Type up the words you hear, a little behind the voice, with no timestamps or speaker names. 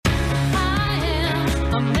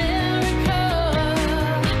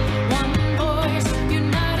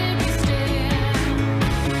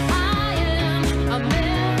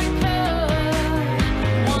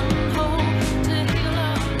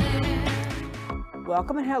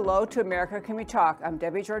Welcome and hello to America Can We Talk? I'm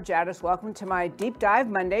Debbie Georgiadis. Welcome to my Deep Dive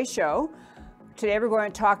Monday show. Today we're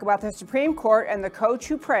going to talk about the Supreme Court and the coach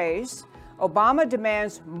who prays. Obama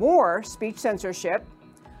demands more speech censorship.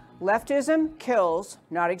 Leftism kills,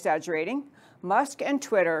 not exaggerating. Musk and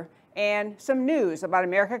Twitter, and some news about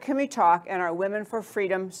America Can We Talk and our Women for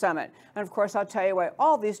Freedom Summit. And of course, I'll tell you why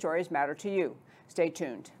all these stories matter to you. Stay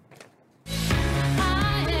tuned.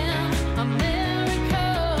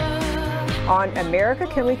 On America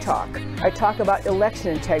Can We Talk, I talk about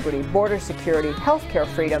election integrity, border security, healthcare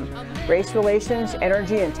freedom, race relations,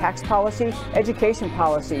 energy and tax policy, education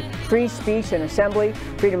policy, free speech and assembly,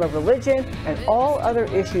 freedom of religion, and all other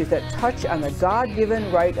issues that touch on the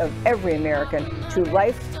God-given right of every American to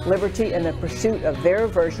life, liberty, and the pursuit of their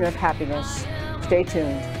version of happiness. Stay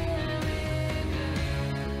tuned.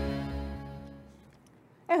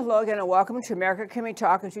 Hello again and welcome to America Can We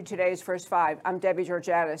Talk and to today's First Five. I'm Debbie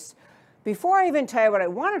Georgiadis. Before I even tell you what I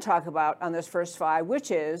want to talk about on this First Five,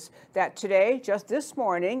 which is that today, just this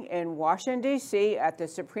morning in Washington, D.C. at the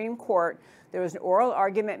Supreme Court, there was an oral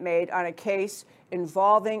argument made on a case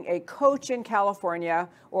involving a coach in California,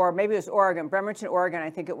 or maybe it was Oregon, Bremerton, Oregon,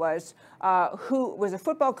 I think it was, who was a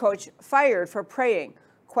football coach fired for praying.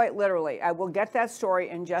 Quite literally. I will get that story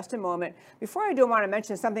in just a moment. Before I do, I want to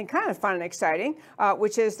mention something kind of fun and exciting,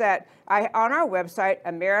 which is that on our website,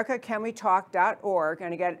 americacanwetalk.org,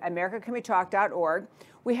 and again, americacanwetalk.org,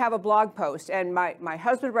 we have a blog post. And my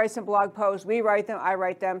husband writes some blog posts. We write them. I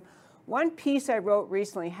write them. One piece I wrote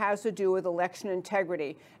recently has to do with election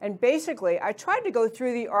integrity. And basically, I tried to go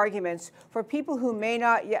through the arguments for people who may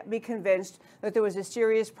not yet be convinced that there was a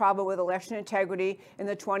serious problem with election integrity in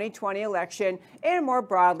the 2020 election, and more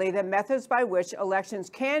broadly, the methods by which elections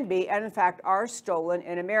can be, and in fact are, stolen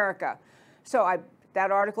in America. So that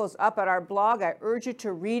article is up at our blog. I urge you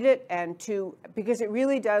to read it because it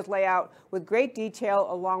really does lay out with great detail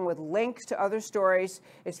along with links to other stories.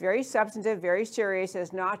 It's very substantive, very serious.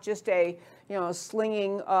 It's not just a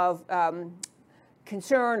slinging of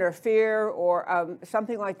concern or fear or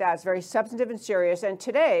something like that. It's very substantive and serious. And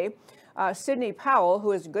today, Sidney Powell,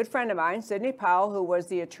 who is a good friend of mine, Sidney Powell, who was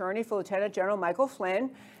the attorney for Lieutenant General Michael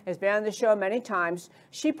Flynn, has been on the show many times.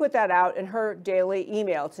 She put that out in her daily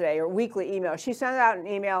email today, or weekly email. She sent out an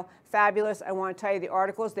email, fabulous. I want to tell you the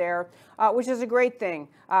article is there, which is a great thing.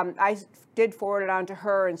 I did forward it on to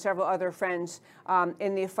her and several other friends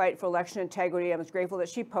in the fight for election integrity. I was grateful that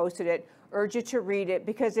she posted it. Urge you to read it,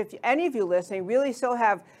 because if any of you listening really still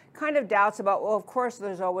have kind of doubts about, well, of course,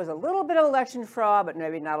 there's always a little bit of election fraud, but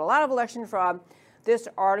maybe not a lot of election fraud, this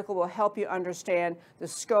article will help you understand the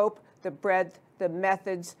scope, the breadth, the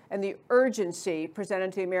methods, and the urgency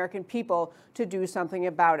presented to the American people to do something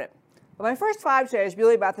about it. But my first five today is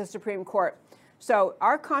really about the Supreme Court. So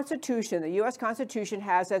our Constitution, the U.S. Constitution,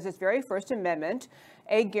 has as its very first amendment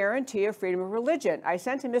a guarantee of freedom of religion. I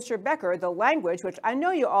sent to Mr. Becker the language, which I know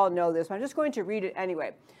you all know this, but I'm just going to read it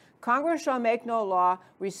anyway. Congress shall make no law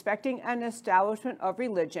respecting an establishment of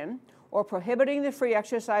religion or prohibiting the free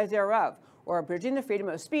exercise thereof, or abridging the freedom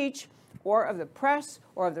of speech, or of the press,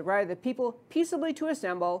 or of the right of the people peaceably to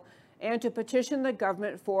assemble and to petition the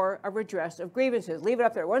government for a redress of grievances. Leave it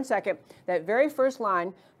up there 1 second. That very first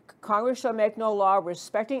line, Congress shall make no law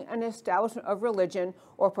respecting an establishment of religion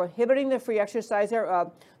or prohibiting the free exercise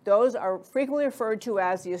thereof. Those are frequently referred to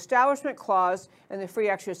as the Establishment Clause and the Free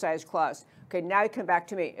Exercise Clause. Okay, now you come back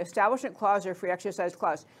to me. Establishment Clause or Free Exercise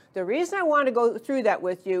Clause. The reason I want to go through that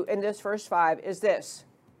with you in this first five is this.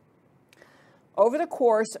 Over the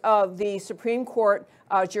course of the Supreme Court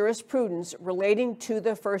jurisprudence relating to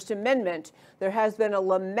the First Amendment, there has been a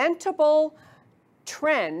lamentable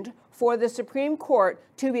trend for the Supreme Court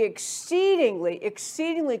to be exceedingly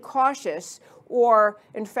cautious, or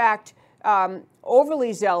in fact,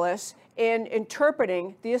 overly zealous in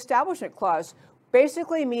interpreting the Establishment Clause,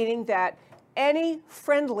 basically meaning that any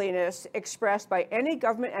friendliness expressed by any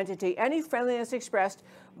government entity, any friendliness expressed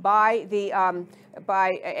by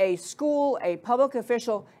a school, a public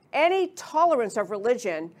official, any tolerance of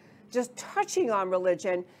religion, just touching on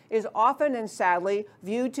religion, is often and sadly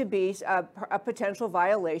viewed to be a potential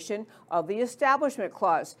violation of the Establishment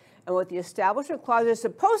Clause. And what the Establishment Clause is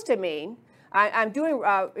supposed to mean, I'm doing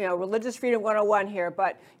Religious Freedom 101 here,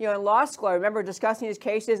 but in law school I remember discussing these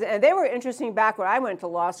cases, and they were interesting back when I went to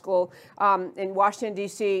law school in Washington,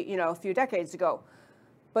 D.C. A few decades ago.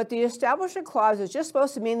 But the Establishment Clause is just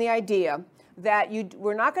supposed to mean the idea that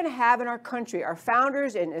we're not going to have in our country. Our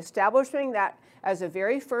founders, in establishing that as the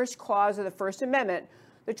very first clause of the First Amendment,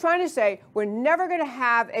 they're trying to say we're never going to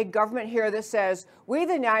have a government here that says, we,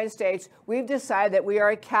 the United States, we've decided that we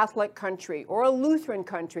are a Catholic country or a Lutheran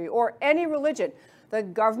country or any religion. The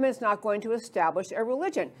government's not going to establish a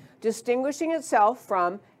religion, distinguishing itself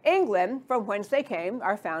from England, from whence they came,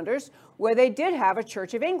 our founders, where they did have a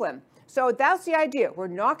Church of England. So that's the idea. We're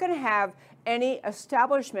not going to have any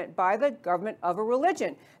establishment by the government of a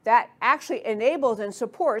religion. That actually enables and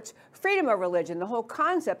supports freedom of religion. The whole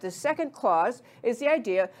concept, the second clause, is the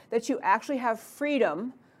idea that you actually have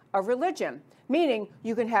freedom of religion, meaning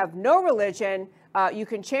you can have no religion, you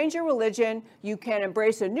can change your religion, you can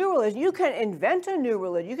embrace a new religion, you can invent a new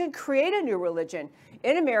religion, you can create a new religion.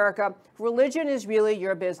 In America, religion is really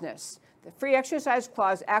your business. The free exercise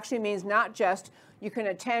clause actually means not just you can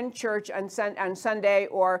attend church on Sunday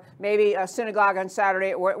or maybe a synagogue on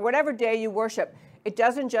Saturday or whatever day you worship. It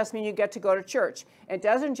doesn't just mean you get to go to church. It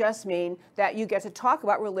doesn't just mean that you get to talk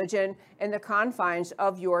about religion in the confines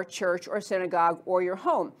of your church or synagogue or your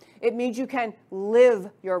home. It means you can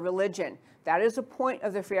live your religion. That is the point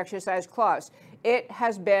of the free exercise clause. It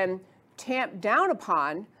has been tamped down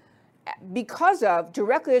upon because of,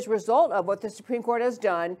 directly as a result of what the Supreme Court has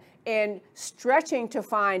done in stretching to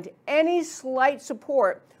find any slight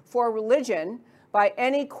support for religion by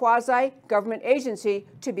any quasi-government agency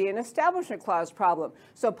to be an establishment clause problem.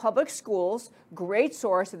 So public schools, great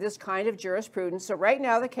source of this kind of jurisprudence. So right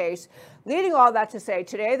now the case, leading all that to say,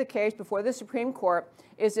 today the case before the Supreme Court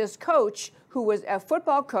is this coach who was a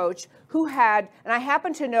football coach who had, and I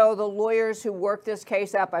happen to know the lawyers who worked this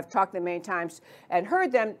case up. I've talked to them many times and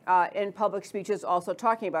heard them in public speeches also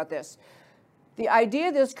talking about this. The idea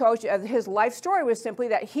of this coach, of his life story, was simply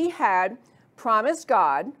that he had promised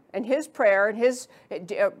God, and his prayer and his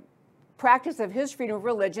practice of his freedom of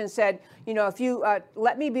religion said, you know, if you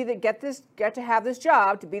let me get to have this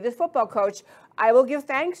job to be this football coach, I will give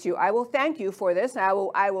thanks to you. I will thank you for this. And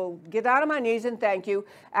I will get down on my knees and thank you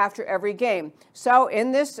after every game. So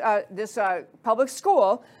in this public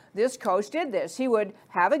school, this coach did this. He would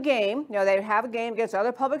have a game. You know, they'd have a game against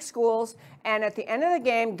other public schools, and at the end of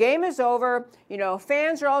the game is over. You know,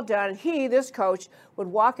 fans are all done. This coach, would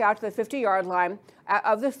walk out to the 50-yard line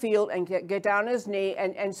of the field and get down on his knee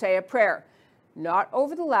and say a prayer, not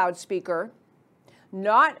over the loudspeaker,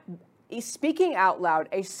 not speaking out loud,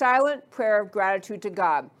 a silent prayer of gratitude to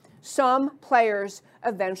God. Some players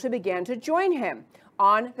eventually began to join him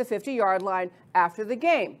on the 50-yard line after the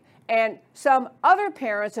game. And some other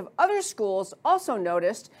parents of other schools also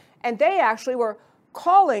noticed, and they actually were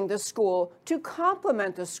calling the school to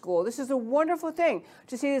compliment the school. This is a wonderful thing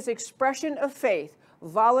to see this expression of faith,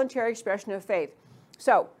 voluntary expression of faith.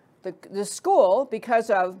 So the school, because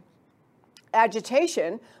of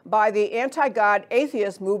agitation by the anti-God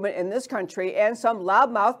atheist movement in this country and some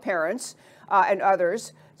loudmouth parents and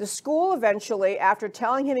others, the school eventually, after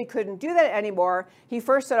telling him he couldn't do that anymore, he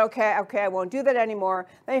first said, okay, I won't do that anymore.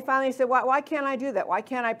 Then he finally said, why can't I do that? Why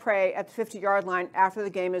can't I pray at the 50-yard line after the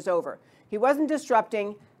game is over? He wasn't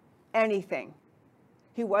disrupting anything.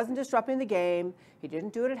 He wasn't disrupting the game. He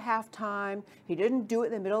didn't do it at halftime. He didn't do it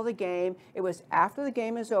in the middle of the game. It was after the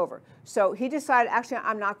game is over. So he decided, actually,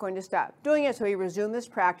 I'm not going to stop doing it. So he resumed this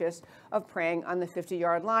practice of praying on the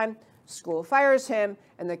 50-yard line. School fires him,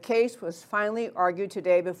 and the case was finally argued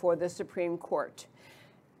today before the Supreme Court.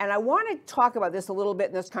 And I want to talk about this a little bit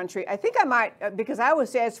in this country. I think I might, because I always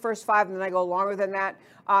say it's first five, and then I go longer than that.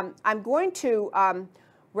 I'm going to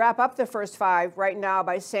wrap up the first five right now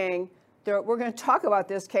by saying we're going to talk about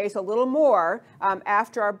this case a little more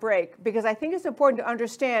after our break, because I think it's important to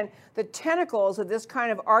understand the tentacles of this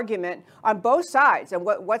kind of argument on both sides, and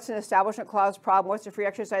what's an establishment clause problem, what's a free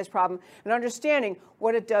exercise problem, and understanding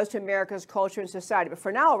what it does to America's culture and society. But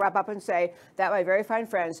for now, I'll wrap up and say that, my very fine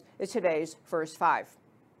friends, is today's first five.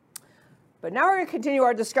 But now we're going to continue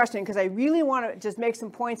our discussion, because I really want to just make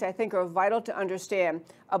some points I think are vital to understand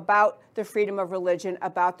about the freedom of religion,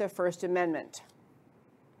 about the First Amendment.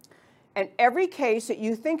 And every case that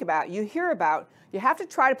you think about, you hear about, you have to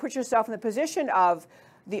try to put yourself in the position of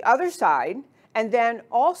the other side, and then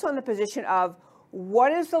also in the position of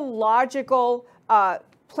what is the logical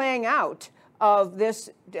playing out of this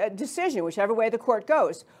decision, whichever way the court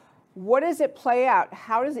goes. What does it play out?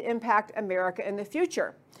 How does it impact America in the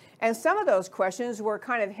future? And some of those questions were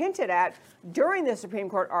kind of hinted at during the Supreme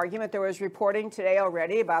Court argument. There was reporting today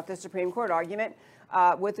already about the Supreme Court argument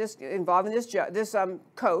with this involving this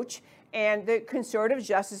coach. And the conservative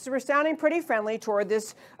justices were sounding pretty friendly toward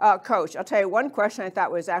this coach. I'll tell you one question I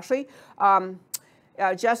thought was actually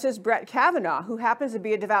Justice Brett Kavanaugh, who happens to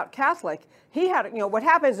be a devout Catholic, he had, what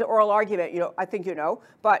happens in oral argument, I think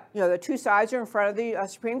but, the two sides are in front of the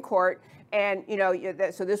Supreme Court, and,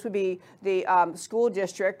 so this would be the school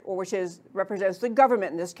district, or which represents the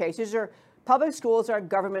government in this case. Public schools are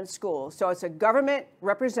government schools. So it's a government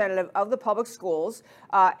representative of the public schools,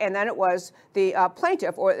 and then it was the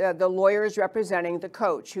plaintiff, or the lawyers representing the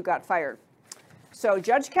coach who got fired. So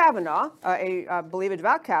Judge Kavanaugh, I believe a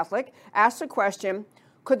devout Catholic, asked the question,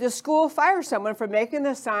 could the school fire someone for making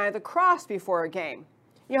the sign of the cross before a game?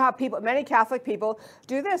 You know how many Catholic people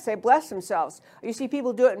do this, they bless themselves. You see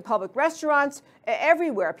people do it in public restaurants,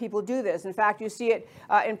 everywhere people do this. In fact, you see it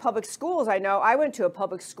in public schools. I know I went to a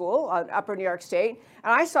public school in Upper New York State,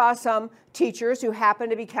 and I saw some teachers who happened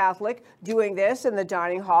to be Catholic doing this in the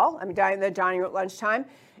dining hall, in the dining room at lunchtime.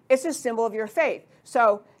 It's a symbol of your faith.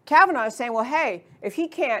 So Kavanaugh is saying, well, hey, if he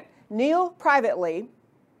can't kneel privately,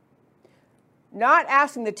 not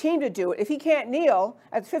asking the team to do it, if he can't kneel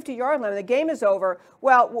at the 50-yard line, the game is over,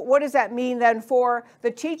 well, what does that mean then for the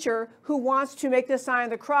teacher who wants to make the sign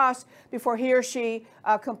of the cross before he or she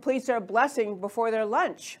completes their blessing before their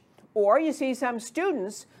lunch? Or you see some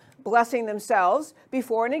students blessing themselves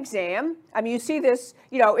before an exam. I mean, you see this,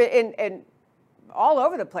 in all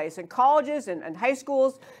over the place, in colleges and high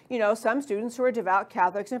schools. Some students who are devout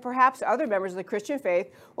Catholics and perhaps other members of the Christian faith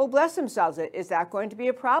will bless themselves. Is that going to be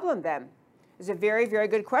a problem then? It's a very, very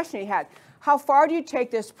good question he had. How far do you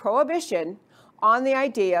take this prohibition on the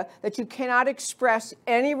idea that you cannot express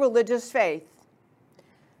any religious faith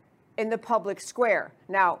in the public square?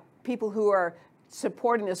 Now, people who are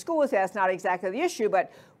supporting the school say that's not exactly the issue,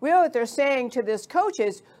 but really what they're saying to this coach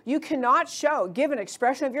is you cannot give an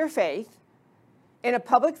expression of your faith in a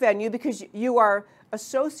public venue because you are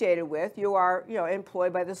associated with, you are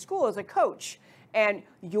employed by the school as a coach. And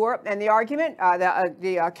the argument,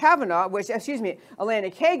 Kavanaugh, Elena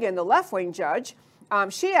Kagan, the left-wing judge,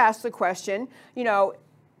 she asked the question,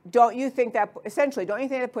 don't you think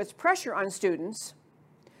that puts pressure on students?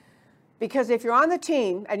 Because if you're on the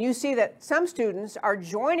team and you see that some students are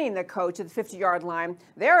joining the coach at the 50-yard line,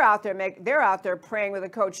 they're out there praying with the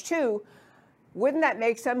coach too. Wouldn't that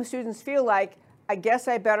make some students feel like, I guess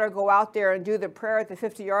I better go out there and do the prayer at the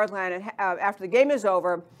 50-yard line and, after the game is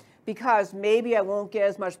over, because maybe I won't get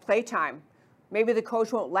as much playtime. Maybe the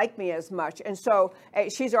coach won't like me as much. And so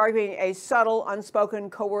she's arguing a subtle,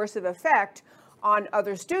 unspoken, coercive effect on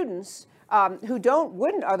other students who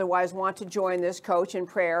wouldn't otherwise want to join this coach in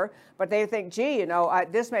prayer, but they think, gee,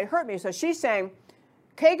 this may hurt me. So she's saying,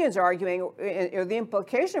 Kagan's arguing, the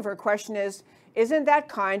implication of her question is, isn't that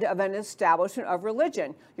kind of an establishment of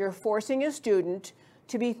religion? You're forcing a student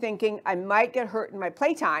to be thinking, I might get hurt in my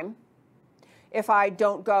playtime if I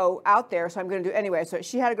don't go out there, so I'm going to do it anyway. So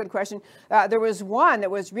she had a good question. There was one that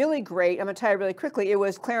was really great. I'm going to tell you really quickly. It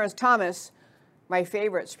was Clarence Thomas, my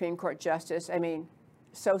favorite Supreme Court justice. I mean,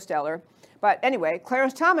 so stellar. But anyway,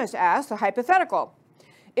 Clarence Thomas asked a hypothetical.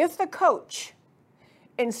 If the coach,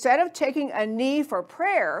 instead of taking a knee for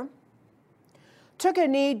prayer, took a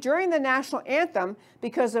knee during the national anthem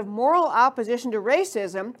because of moral opposition to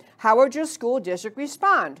racism, how would your school district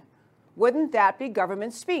respond? Wouldn't that be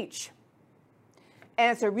government speech?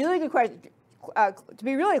 And it's a really good question. To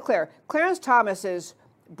be really clear, Clarence Thomas is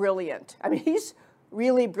brilliant. I mean, he's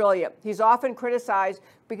really brilliant. He's often criticized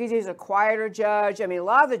because he's a quieter judge. I mean, a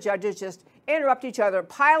lot of the judges just interrupt each other,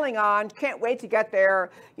 piling on, can't wait to get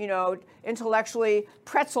their, intellectually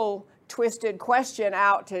pretzel-twisted question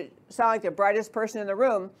out to sound like the brightest person in the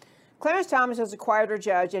room. Clarence Thomas is a quieter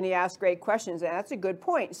judge, and he asks great questions, and that's a good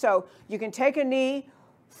point. So you can take a knee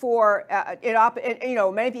for,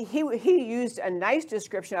 maybe he used a nice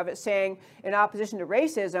description of it, saying in opposition to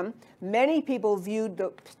racism, many people viewed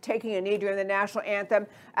taking a knee during the national anthem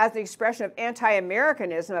as the expression of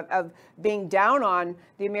anti-Americanism, of being down on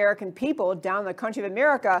the American people, down on the country of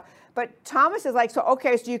America. But Thomas is like, so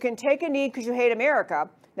you can take a knee because you hate America.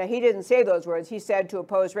 Now, he didn't say those words. He said to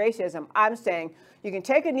oppose racism. I'm saying you can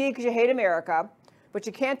take a knee because you hate America, but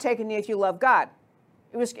you can't take a knee if you love God.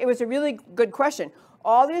 It was a really good question.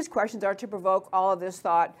 All these questions are to provoke all of this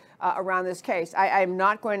thought around this case. I'm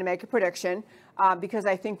not going to make a prediction because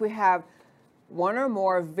I think we have one or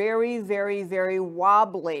more very, very, very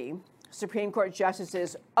wobbly Supreme Court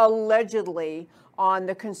justices allegedly on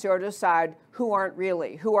the conservative side who aren't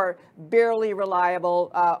really, who are barely reliable.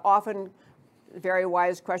 Often very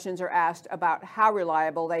wise questions are asked about how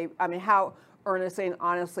reliable how earnestly and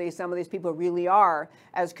honestly some of these people really are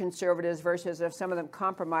as conservatives versus if some of them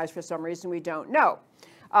compromise for some reason we don't know.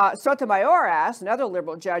 Sotomayor asked, another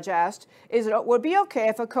liberal judge asked, would it be okay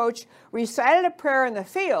if a coach recited a prayer in the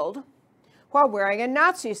field while wearing a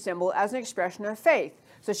Nazi symbol as an expression of faith.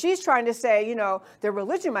 So she's trying to say, you know, their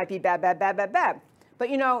religion might be bad, bad, bad, bad, bad. But,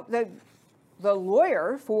 you know, the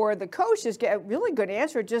lawyer for the coach just gave a really good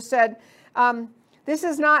answer, just said, this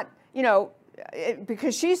is not, you know,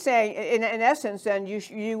 because she's saying, in essence, then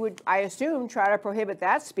you would, I assume, try to prohibit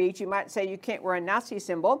that speech. You might say you can't wear a Nazi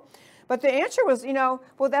symbol. But the answer was, you know,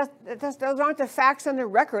 well, those aren't the facts on the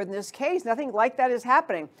record in this case. Nothing like that is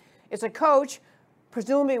happening. It's a coach,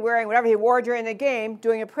 presumably wearing whatever he wore during the game,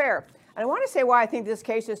 doing a prayer. And I want to say why I think this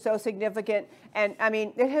case is so significant. And, I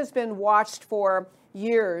mean, it has been watched for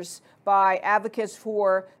years by advocates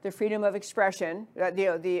for the freedom of expression,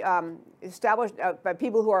 established by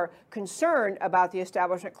people who are concerned about the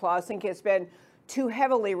Establishment Clause, think it's been too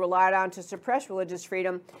heavily relied on to suppress religious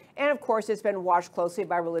freedom. And of course, it's been watched closely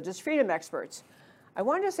by religious freedom experts. I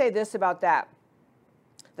wanted to say this about that.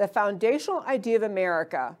 The foundational idea of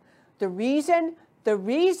America, the reason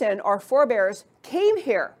our forebears came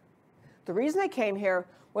here, the reason they came here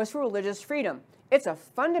was for religious freedom. It's a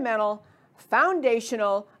fundamental,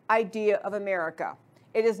 foundational idea of America.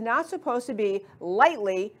 It is not supposed to be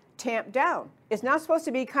lightly tamped down. It's not supposed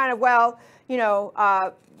to be kind of, well, you know,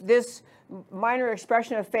 this minor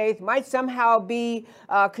expression of faith might somehow be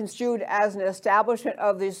construed as an establishment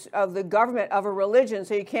of the government of a religion,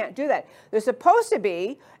 so you can't do that. There's supposed to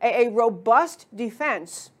be a robust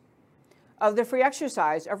defense of the free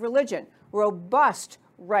exercise of religion, robust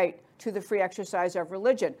right to the free exercise of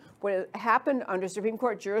religion. What happened under Supreme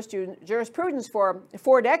Court jurisprudence for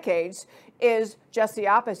 4 decades is just the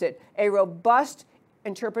opposite, a robust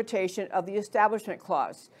interpretation of the Establishment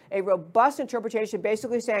Clause, a robust interpretation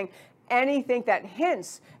basically saying anything that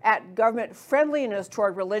hints at government friendliness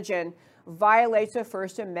toward religion violates the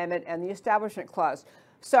First Amendment and the Establishment Clause.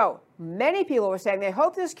 So many people were saying they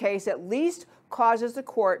hope this case at least causes the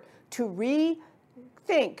court to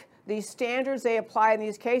rethink these standards they apply in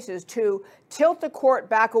these cases, to tilt the court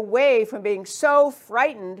back away from being so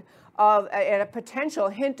frightened of a potential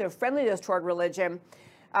hint of friendliness toward religion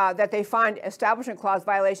that they find Establishment Clause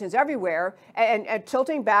violations everywhere, and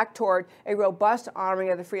tilting back toward a robust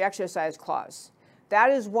honoring of the Free Exercise Clause.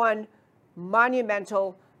 That is one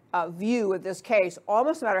monumental view of this case.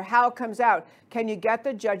 Almost no matter how it comes out, can you get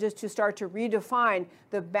the judges to start to redefine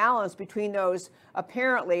the balance between those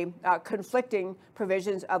apparently conflicting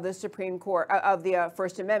provisions of the Supreme Court, of the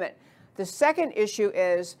First Amendment. The second issue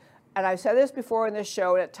is, and I've said this before in this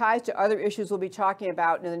show, and it ties to other issues we'll be talking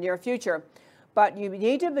about in the near future, but you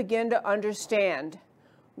need to begin to understand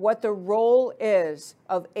what the role is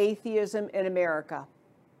of atheism in America.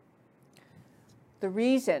 The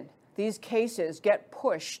reason these cases get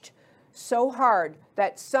pushed so hard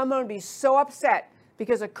that someone would be so upset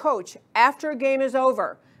because a coach, after a game is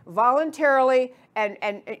over, voluntarily and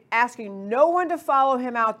asking no one to follow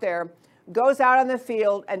him out there, goes out on the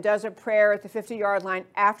field and does a prayer at the 50-yard line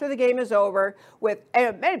after the game is over.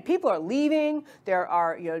 And many people are leaving. There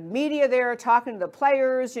are, you know, media there talking to the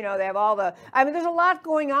players. You know, they have all the. I mean, there's a lot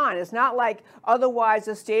going on. It's not like otherwise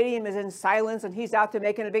the stadium is in silence and he's out there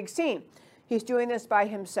making a big scene. He's doing this by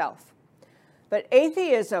himself. But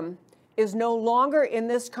atheism is no longer in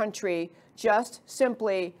this country just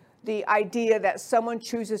simply the idea that someone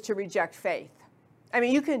chooses to reject faith. I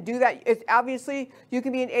mean, you can do that. Obviously, you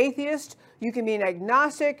can be an atheist, you can be an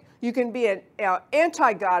agnostic, you can be an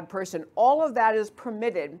anti-God person. All of that is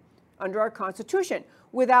permitted under our Constitution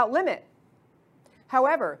without limit.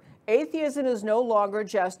 However, atheism is no longer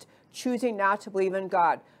just choosing not to believe in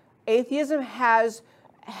God. Atheism has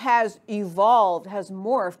evolved, has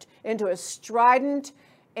morphed into a strident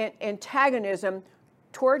antagonism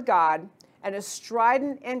toward God, and a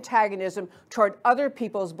strident antagonism toward other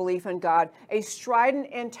people's belief in God, a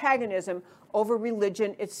strident antagonism over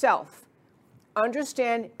religion itself.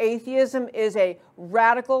 Understand, atheism is a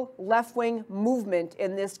radical left-wing movement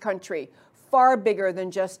in this country, far bigger than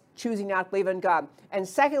just choosing not to believe in God. And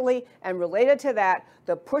secondly, and related to that,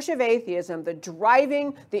 the push of atheism, the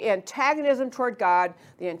driving, the antagonism toward God,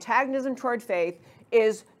 the antagonism toward faith,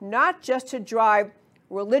 is not just to drive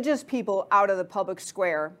religious people out of the public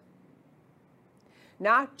square,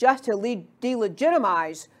 not just to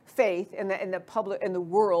delegitimize faith in the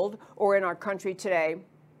world or in our country today.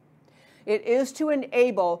 It is to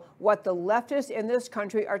enable what the leftists in this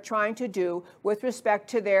country are trying to do with respect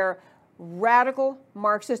to their radical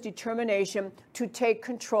Marxist determination to take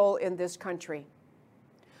control in this country.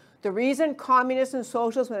 The reason communists and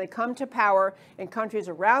socialists, when they come to power in countries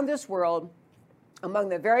around this world, among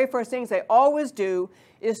the very first things they always do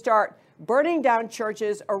is start burning down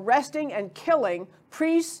churches, arresting and killing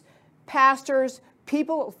priests, pastors,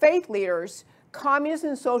 people, faith leaders Communists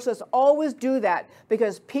and socialists always do that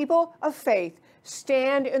because people of faith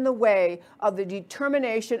stand in the way of the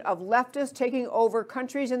determination of leftists taking over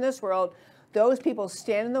countries in this world. Those people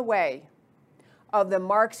stand in the way of the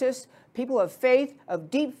Marxists, people of faith, of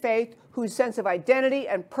deep faith, whose sense of identity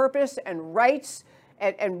and purpose and rights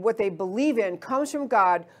and what they believe in comes from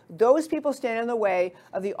God. Those people stand in the way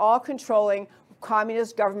of the all-controlling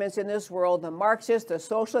communist governments in this world, the Marxists, the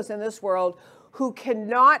socialists in this world, who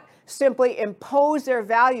cannot simply impose their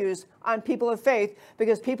values on people of faith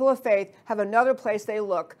because people of faith have another place they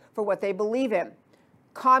look for what they believe in.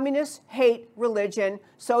 Communists hate religion.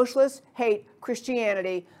 Socialists hate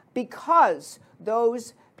Christianity because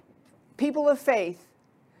those people of faith,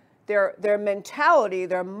 their mentality,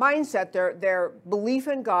 their mindset, their belief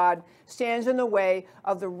in God stands in the way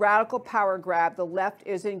of the radical power grab the left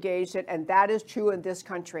is engaged in, and that is true in this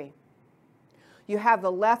country. You have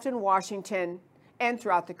the left in Washington and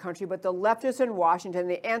throughout the country, but the leftists in Washington,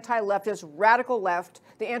 the anti-leftist radical left,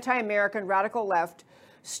 the anti-American radical left,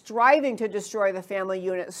 striving to destroy the family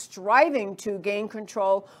unit, striving to gain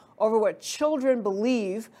control over what children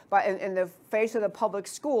believe in the face of the public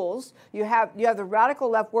schools. You have the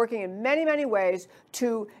radical left working in many, many ways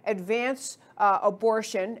to advance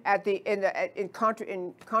abortion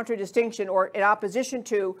in contradistinction or in opposition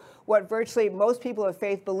to what virtually most people of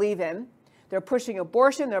faith believe in. They're pushing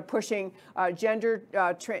abortion. They're pushing gender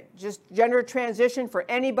transition for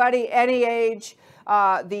anybody, any age.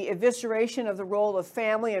 The evisceration of the role of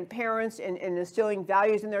family and parents in instilling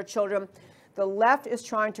values in their children. The left is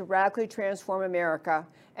trying to radically transform America,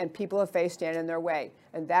 and people of faith stand in their way.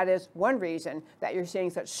 And that is one reason that you're seeing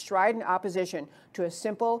such strident opposition to a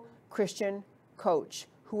simple Christian coach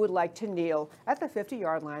who would like to kneel at the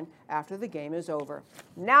 50-yard line after the game is over.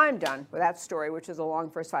 Now I'm done with that story, which is a long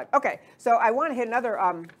first five. Okay, so I want to hit another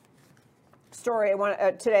story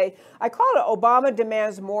today. I call it Obama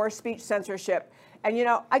Demands More Speech Censorship. And, you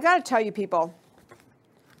know, I got to tell you people,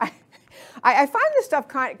 I find this stuff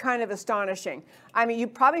kind of astonishing. I mean, you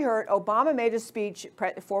probably heard Obama made a speech,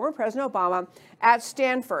 former President Obama, at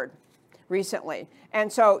Stanford recently.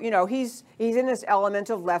 And so, you know, he's in this element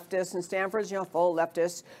of leftists, and Stanford's, you know, full of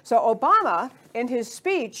leftists. So Obama, in his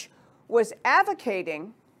speech, was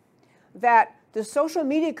advocating that the social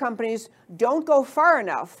media companies don't go far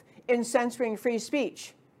enough in censoring free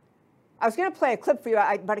speech. I was going to play a clip for you,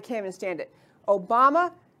 but I can't even stand it.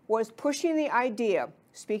 Obama was pushing the idea,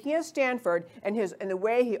 speaking at Stanford, and the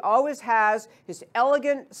way he always has, his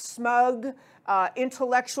elegant, smug,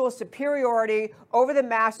 intellectual superiority over the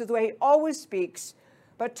masses, the way he always speaks,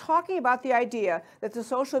 but talking about the idea that the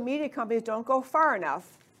social media companies don't go far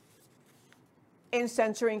enough in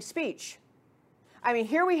censoring speech. I mean,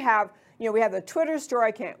 here we have, you know, we have the Twitter story.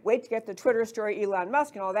 I can't wait to get the Twitter story, Elon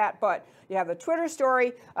Musk and all that, but you have the Twitter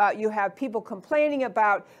story. You have people complaining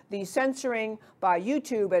about the censoring by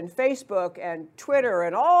YouTube and Facebook and Twitter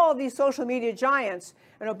and all these social media giants.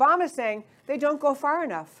 And Obama's saying they don't go far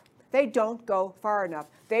enough. They don't go far enough.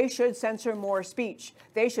 They should censor more speech.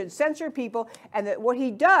 They should censor people. And that what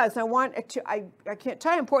he does, I can't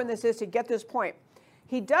tell you how important this is to get this point.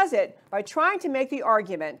 He does it by trying to make the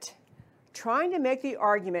argument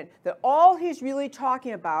that all he's really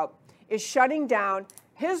talking about is shutting down,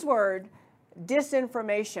 his word,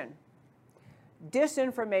 disinformation.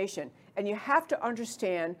 Disinformation. And you have to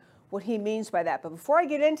understand what he means by that. But before I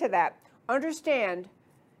get into that, understand,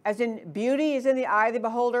 as in beauty is in the eye of the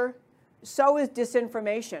beholder, so is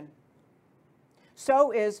disinformation.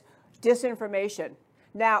 So is disinformation.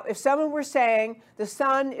 Now, if someone were saying the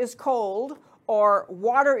sun is cold or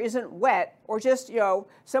water isn't wet, or just, you know,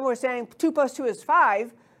 someone was saying 2 + 2 is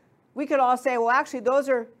 5, we could all say, well, actually, those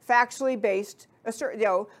are factually based,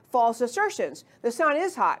 false assertions. The sun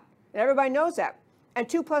is hot, and everybody knows that. And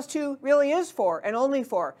 2 + 2 really is 4, and only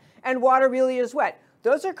 4. And water really is wet.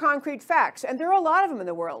 Those are concrete facts, and there are a lot of them in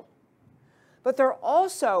the world. But there are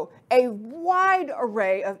also a wide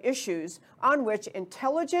array of issues on which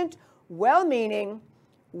intelligent, well-meaning,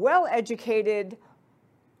 well-educated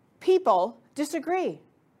people disagree.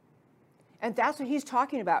 And that's what he's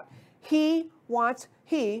talking about.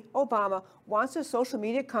 Obama, wants the social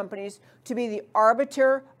media companies to be the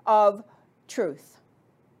arbiter of truth.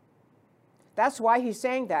 That's why he's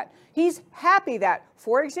saying that. He's happy that,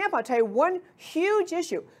 for example, I'll tell you one huge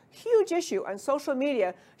issue on social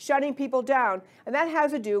media shutting people down, and that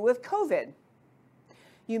has to do with COVID.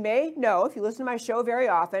 You may know, if you listen to my show very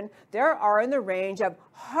often, there are in the range of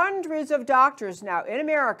hundreds of doctors now in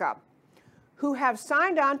America who have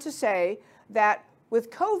signed on to say that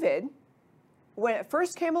with COVID, when it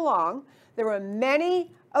first came along, there were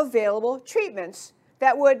many available treatments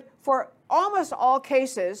that would, for almost all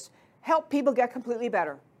cases, help people get completely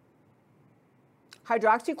better.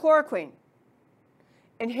 Hydroxychloroquine,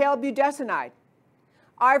 inhaled budesonide,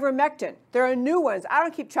 ivermectin. There are new ones. I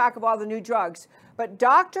don't keep track of all the new drugs, but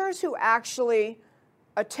doctors who actually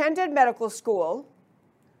attended medical school,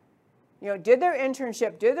 did their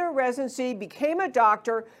internship, did their residency, became a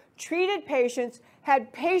doctor, treated patients,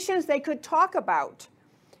 had patients they could talk about,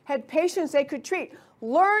 had patients they could treat,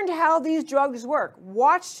 learned how these drugs work,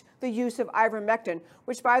 watched the use of ivermectin,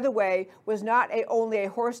 which, by the way, was not only a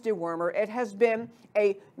horse dewormer. It has been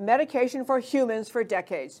a medication for humans for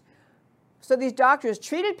decades. So these doctors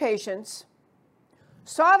treated patients,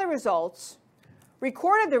 saw the results,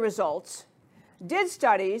 recorded the results, did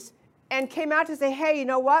studies, and came out to say, hey, you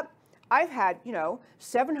know what? I've had,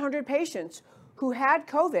 700 patients who had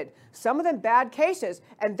COVID, some of them bad cases,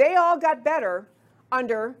 and they all got better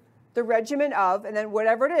under the regimen of, and then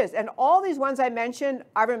whatever it is. And all these ones I mentioned,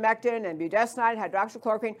 ivermectin and budesonide,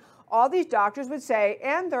 hydroxychloroquine, all these doctors would say,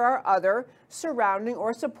 and there are other surrounding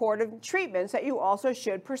or supportive treatments that you also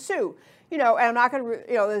should pursue. And I'm not going to,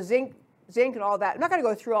 the zinc and all that. I'm not going to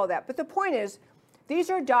go through all that. But the point is, these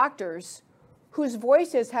are doctors whose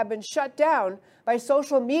voices have been shut down by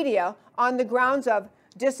social media on the grounds of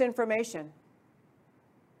disinformation.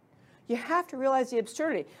 You have to realize the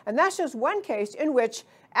absurdity. And that's just one case in which,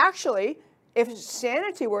 actually, if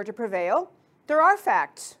sanity were to prevail, there are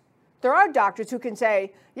facts. There are doctors who can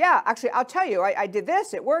say, yeah, actually, I'll tell you, I did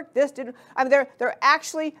this, it worked, this didn't. I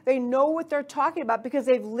mean, they know what they're talking about because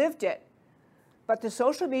they've lived it. But the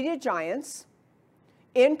social media giants,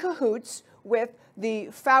 in cahoots with the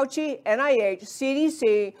Fauci, NIH,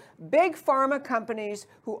 CDC, big pharma companies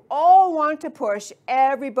who all want to push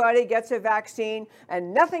everybody gets a vaccine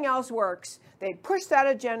and nothing else works. They push that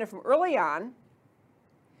agenda from early on.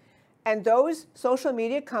 And those social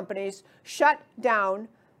media companies shut down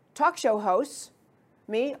talk show hosts,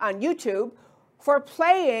 me, on YouTube, for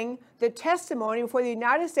playing the testimony before the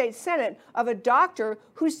United States Senate of a doctor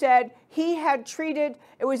who said he had treated,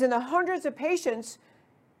 it was in the hundreds of patients,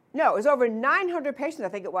 no, it was over 900 patients, I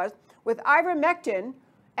think it was, with ivermectin,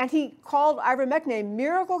 and he called ivermectin a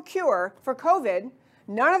miracle cure for COVID.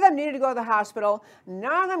 None of them needed to go to the hospital,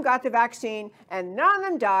 none of them got the vaccine, and none of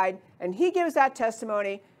them died, and he gives that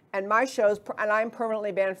testimony, and my shows, and I'm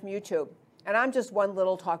permanently banned from YouTube. And I'm just one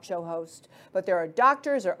little talk show host. But there are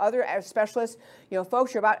doctors or other specialists.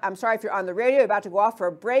 Folks, I'm sorry if you're on the radio, you're about to go off for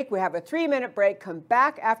a break. We have a 3-minute break. Come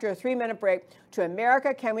back after a 3-minute break to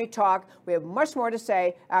America Can We Talk. We have much more to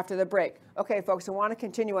say after the break. Okay, folks, I want to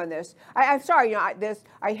continue on this. I'm sorry, I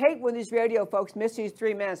hate when these radio folks miss these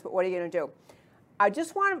 3 minutes, but what are you going to do? I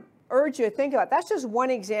just want to urge you to think about, that's just one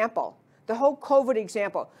example, the whole COVID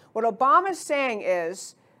example. What Obama's saying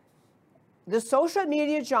is the social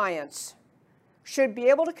media giants should be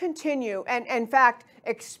able to continue and, in fact,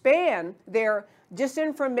 expand their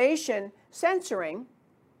disinformation censoring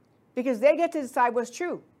because they get to decide what's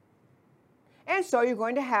true. And so you're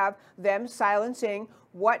going to have them silencing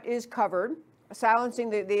what is covered, silencing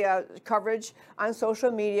the coverage on social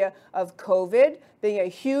media of COVID being a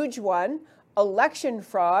huge one, election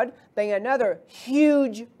fraud being another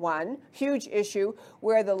huge one, huge issue,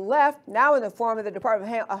 where the left, now in the form of the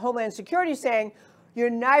Department of Homeland Security, saying, you're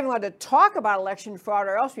not even allowed to talk about election fraud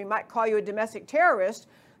or else we might call you a domestic terrorist.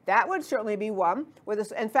 That would certainly be one.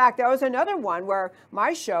 In fact, there was another one where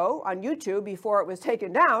my show on YouTube, before it was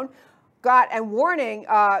taken down, got a warning,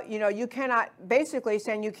 you cannot, basically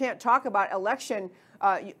saying you can't talk about election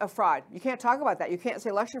fraud. You can't talk about that. You can't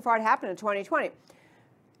say election fraud happened in 2020.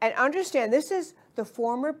 And understand, this is the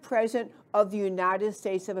former president of the United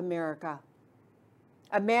States of America.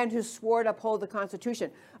 A man who swore to uphold the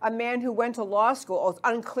Constitution, a man who went to law school. It's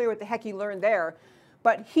unclear what the heck he learned there,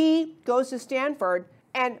 but he goes to Stanford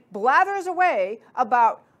and blathers away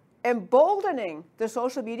about emboldening the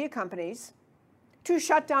social media companies to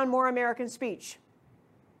shut down more American speech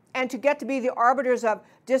and to get to be the arbiters of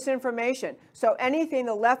disinformation. So anything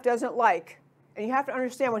the left doesn't like, and you have to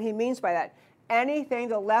understand what he means by that, anything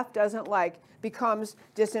the left doesn't like becomes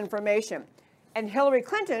disinformation. And Hillary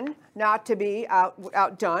Clinton, not to be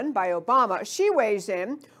outdone by Obama, she weighs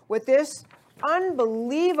in with this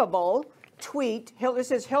unbelievable tweet.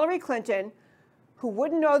 This is Hillary Clinton, who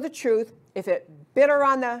wouldn't know the truth if it bit her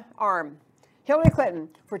on the arm. Hillary Clinton,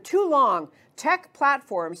 for too long, tech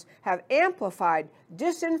platforms have amplified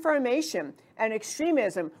disinformation and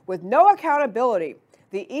extremism with no accountability.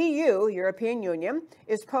 The EU, European Union,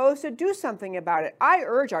 is posed to do something about it. I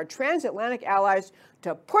urge our transatlantic allies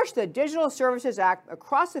to push the Digital Services Act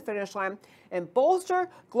across the finish line and bolster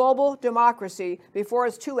global democracy before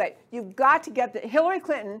it's too late. You've got to get Hillary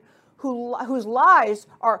Clinton, whose lies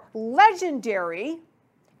are legendary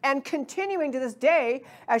and continuing to this day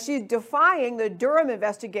as she's defying the Durham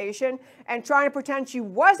investigation and trying to pretend she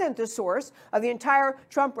wasn't the source of the entire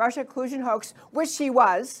Trump-Russia collusion hoax, which she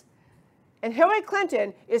was. And Hillary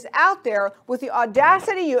Clinton is out there with the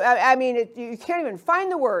audacity, you can't even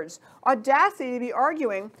find the words, audacity to be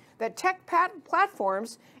arguing that tech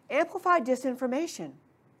platforms amplify disinformation.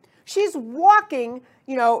 She's walking,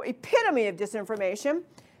 epitome of disinformation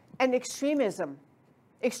and extremism.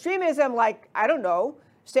 Extremism like, I don't know,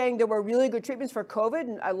 saying there were really good treatments for COVID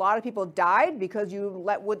and a lot of people died because you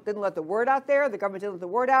didn't let the word out there, the government didn't let the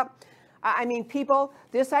word out. I mean, people,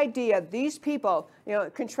 this idea, these people,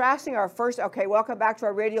 contrasting our first, okay, welcome back to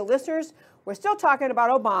our radio listeners. We're still talking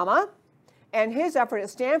about Obama and his effort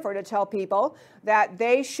at Stanford to tell people that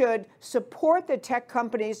they should support the tech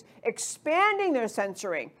companies expanding their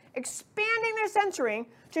censoring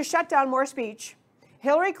to shut down more speech.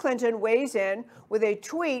 Hillary Clinton weighs in with a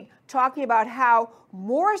tweet talking about how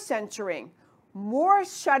more censoring, more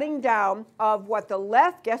shutting down of what the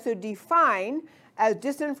left gets to define as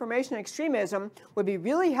disinformation and extremism would be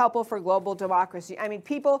really helpful for global democracy. I mean,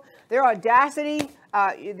 people, their audacity,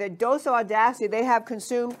 the dose of audacity they have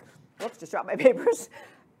consumed, whoops, just dropped my papers,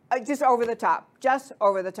 just over the top,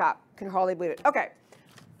 can hardly believe it. Okay,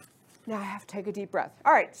 now I have to take a deep breath.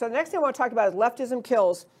 All right, so the next thing I want to talk about is leftism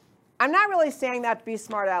kills. I'm not really saying that to be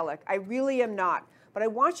smart aleck. I really am not. But I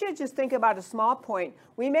want you to just think about a small point.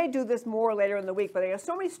 We may do this more later in the week, but I have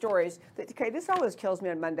so many stories that, okay, this always kills me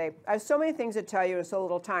on Monday. I have so many things to tell you in so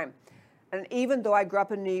little time. And even though I grew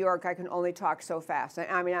up in New York, I can only talk so fast.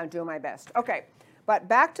 I mean, I'm doing my best. Okay, but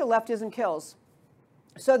back to leftism kills.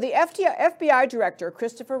 So the FBI director,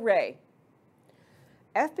 Christopher Wray,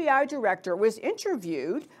 FBI director, was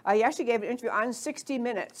interviewed. He actually gave an interview on 60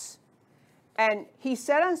 Minutes. And he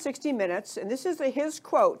said on 60 Minutes, and this is his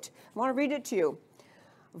quote, I want to read it to you.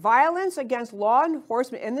 Violence against law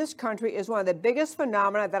enforcement in this country is one of the biggest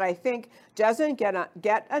phenomena that I think doesn't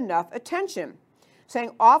get enough attention.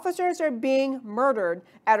 Saying officers are being murdered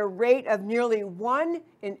at a rate of nearly 1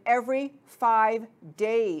 in every 5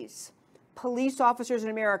 days. Police officers in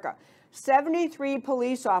America. 73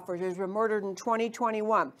 police officers were murdered in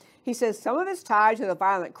 2021. He says some of it's tied to the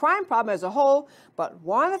violent crime problem as a whole, but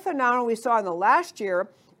one of the phenomena we saw in the last year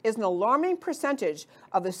is an alarming percentage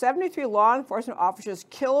of the 73 law enforcement officers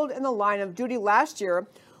killed in the line of duty last year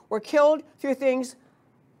were killed through things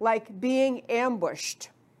like being ambushed,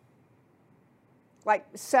 like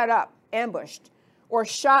set up, ambushed, or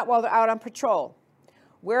shot while they're out on patrol.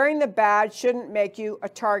 Wearing the badge shouldn't make you a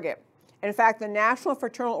target. In fact, the National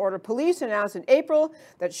Fraternal Order Police announced in April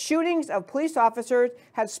that shootings of police officers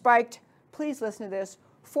had spiked, please listen to this,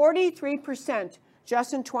 43%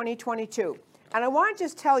 just in 2022. And I want to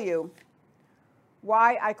just tell you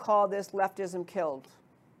why I call this leftism killed.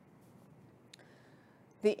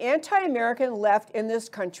 The anti-American left in this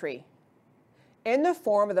country, in the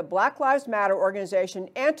form of the Black Lives Matter organization,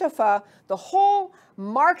 Antifa, the whole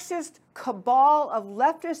Marxist cabal of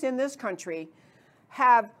leftists in this country,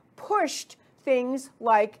 have pushed things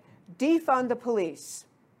like defund the police,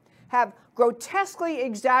 have grotesquely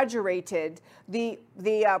exaggerated the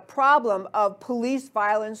problem of police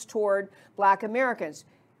violence toward Black Americans.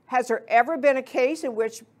 Has there ever been a case in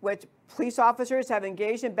which police officers have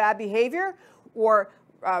engaged in bad behavior or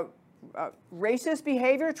racist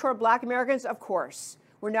behavior toward Black Americans? Of course.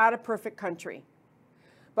 We're not a perfect country.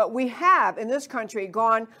 But we have, in this country,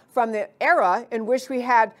 gone from the era in which we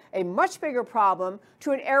had a much bigger problem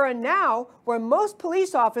to an era now where most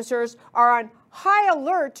police officers are on high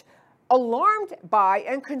alert, alarmed by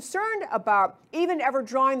and concerned about even ever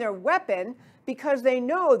drawing their weapon because they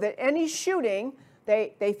know that any shooting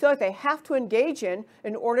they feel like they have to engage in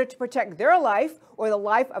order to protect their life or the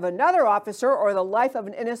life of another officer or the life of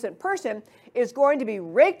an innocent person is going to be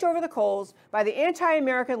raked over the coals by the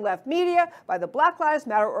anti-American left media, by the Black Lives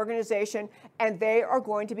Matter organization, and they are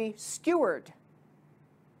going to be skewered.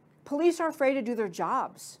 Police are afraid to do their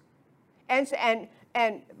jobs. And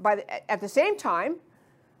at the same time,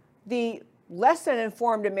 the less than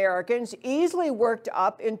informed Americans easily worked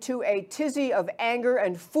up into a tizzy of anger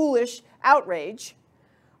and foolish outrage,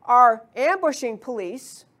 are ambushing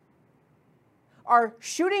police, are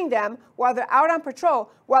shooting them while they're out on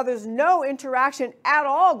patrol, while there's no interaction at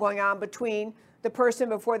all going on between the person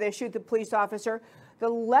before they shoot the police officer. The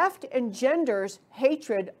left engenders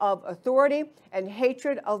hatred of authority and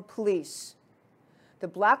hatred of police. The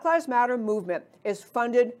Black Lives Matter movement is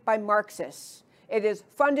funded by Marxists. It is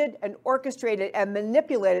funded and orchestrated and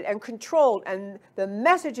manipulated and controlled, and the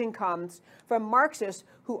messaging comes from Marxists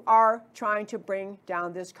who are trying to bring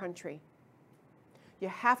down this country. You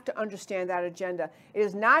have to understand that agenda. It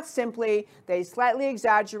is not simply they slightly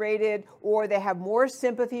exaggerated or they have more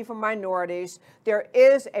sympathy for minorities. There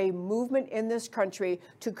is a movement in this country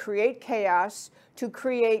to create chaos, to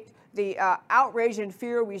create the outrage and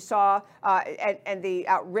fear we saw and the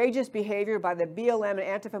outrageous behavior by the BLM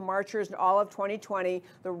and Antifa marchers in all of 2020,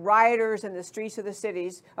 the rioters in the streets of the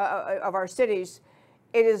cities, of our cities.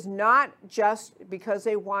 It is not just because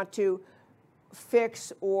they want to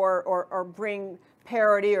fix or bring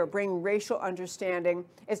parity or bring racial understanding.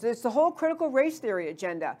 It's the whole critical race theory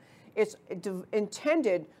agenda. It's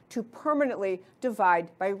intended to permanently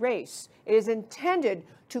divide by race. It is intended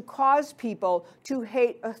to cause people to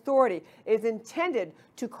hate authority. It is intended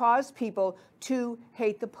to cause people to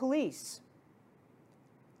hate the police.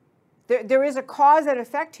 There is a cause and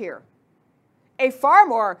effect here. A far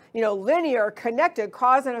more, linear, connected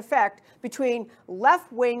cause and effect between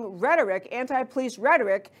left-wing rhetoric, anti-police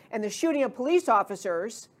rhetoric, and the shooting of police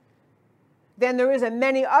officers than there is in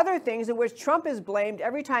many other things in which Trump is blamed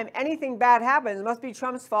every time anything bad happens. It must be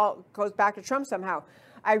Trump's fault, goes back to Trump somehow.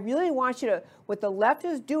 I really want you to, what the left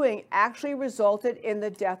is doing actually resulted in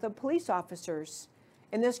the death of police officers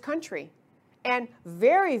in this country. And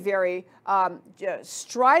very, very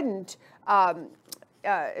strident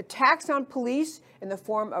attacks on police in the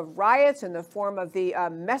form of riots, in the form of the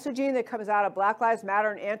messaging that comes out of Black Lives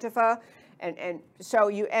Matter and Antifa. And so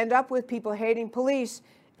you end up with people hating police.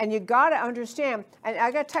 And you got to understand, and I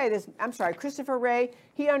got to tell you this, I'm sorry, Christopher Wray,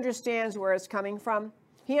 he understands where it's coming from.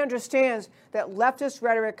 He understands that leftist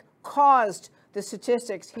rhetoric caused the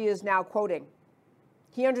statistics he is now quoting.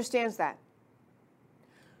 He understands that.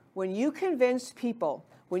 When you convince people,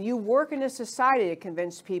 when you work in a society to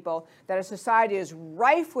convince people that a society is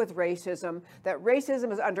rife with racism, that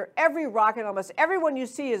racism is under every rock and almost everyone you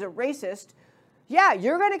see is a racist, yeah,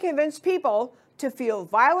 you're going to convince people to feel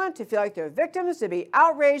violent, to feel like they're victims, to be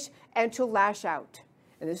outraged, and to lash out.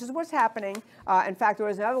 And this is what's happening. In fact, there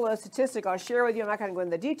was another little statistic I'll share with you. I'm not going to go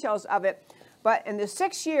into the details of it. But in the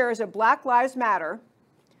 6 years of Black Lives Matter,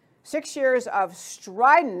 6 years of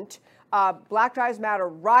strident Black Lives Matter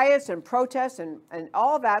riots and protests and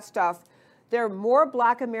all of that stuff, there are more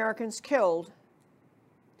Black Americans killed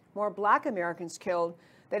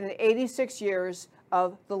than in 86 years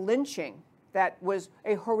of the lynching. That was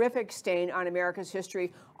a horrific stain on America's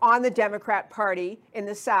history, on the Democrat Party in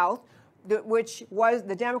the South, which was,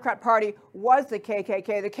 the Democrat Party was the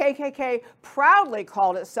KKK. The KKK proudly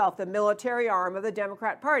called itself the military arm of the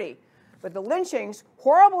Democrat Party. But the lynchings,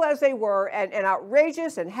 horrible as they were and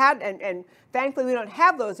outrageous and thankfully we don't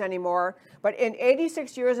have those anymore, but in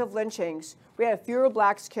 86 years of lynchings, we had fewer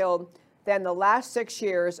blacks killed than the last 6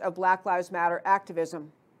 years of Black Lives Matter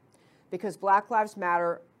activism. Because Black Lives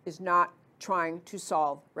Matter is not trying to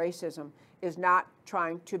solve racism, is not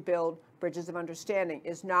trying to build bridges of understanding,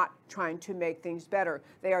 is not trying to make things better.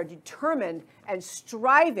 They are determined and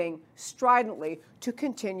striving stridently to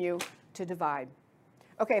continue to divide.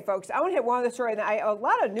 Okay, folks, I want to hit one other story. And I have a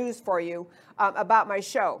lot of news for you about my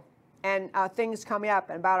show and things coming up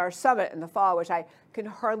and about our summit in the fall, which I can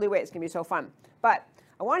hardly wait. It's going to be so fun. But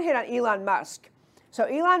I want to hit on Elon Musk. So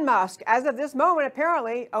Elon Musk, as of this moment,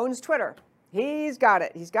 apparently owns Twitter. He's got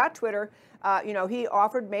it. He's got Twitter. He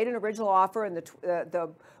made an original offer, and the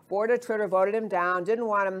board of Twitter voted him down, didn't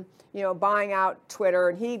want him, buying out Twitter,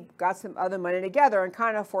 and he got some other money together and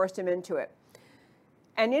kind of forced him into it.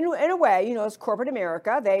 And in a way, it's corporate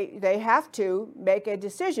America. They have to make a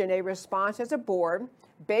decision, a response as a board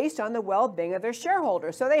based on the well-being of their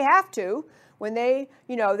shareholders. So they have to, when they've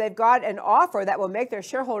got an offer that will make their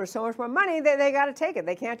shareholders so much more money, they got to take it.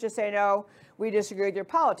 They can't just say, no, we disagree with your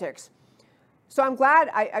politics. So I'm glad,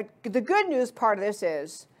 the good news part of this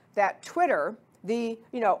is that Twitter,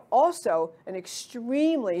 also an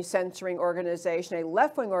extremely censoring organization, a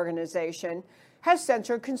left-wing organization, has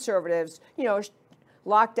censored conservatives,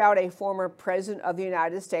 locked out a former president of the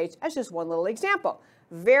United States. That's just one little example.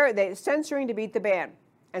 They're censoring to beat the band.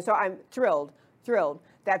 And so I'm thrilled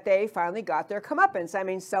that they finally got their comeuppance. I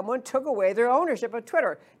mean, someone took away their ownership of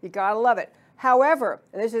Twitter. You gotta love it. However,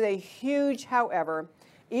 and this is a huge however,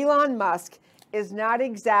 Elon Musk is not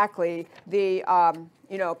exactly the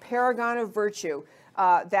paragon of virtue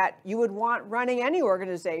that you would want running any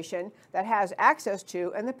organization that has access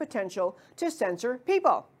to and the potential to censor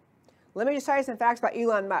people. Let me just tell you some facts about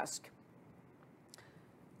Elon Musk.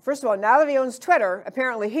 First of all, now that he owns Twitter,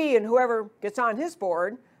 apparently he and whoever gets on his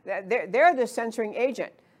board, they're the censoring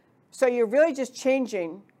agent. So you're really just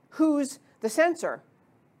changing who's the censor.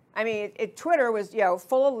 I mean, Twitter was,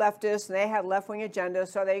 full of leftists, and they had left-wing agendas,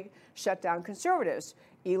 so they shut down conservatives.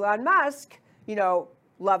 Elon Musk,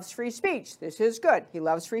 loves free speech. This is good. He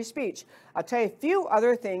loves free speech. I'll tell you a few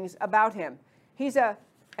other things about him.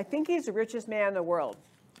 I think he's the richest man in the world.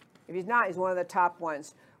 If he's not, he's one of the top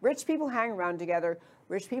ones. Rich people hang around together.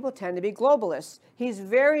 Rich people tend to be globalists. He's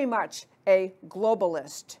very much a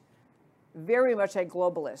globalist. Very much a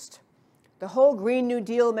globalist. The whole Green New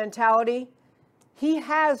Deal mentality, he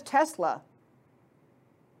has Tesla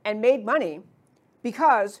and made money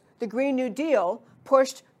because the Green New Deal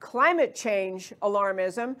pushed climate change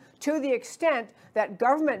alarmism to the extent that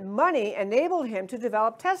government money enabled him to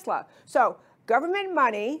develop Tesla. So government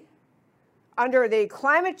money under the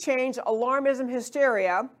climate change alarmism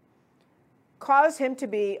hysteria caused him to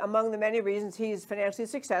be among the many reasons he's financially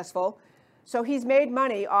successful. So he's made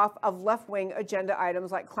money off of left-wing agenda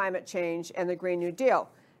items like climate change and the Green New Deal.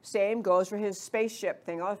 Same goes for his spaceship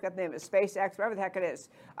thing. I forgot the name of it, SpaceX, whatever the heck it is.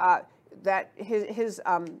 His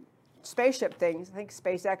spaceship things, I think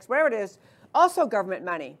SpaceX, whatever it is, also government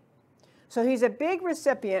money. So he's a big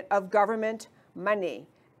recipient of government money,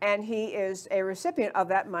 and he is a recipient of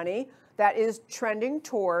that money that is trending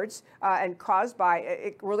towards and caused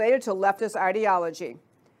by, related to leftist ideology.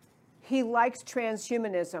 He likes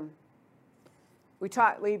transhumanism. We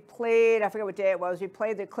played, I forget what day it was, we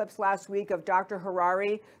played the clips last week of Dr.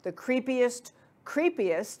 Harari, the creepiest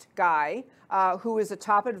guy, who is the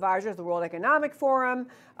top advisor of the World Economic Forum,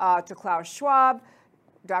 to Klaus Schwab.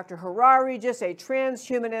 Dr. Harari, just a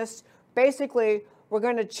transhumanist. Basically, we're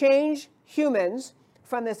going to change humans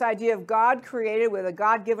from this idea of God created with a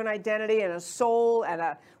God-given identity and a soul and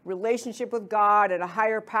a relationship with God and a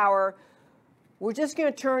higher power. We're just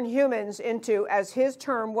going to turn humans into, as his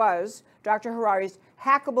term was, Dr. Harari's,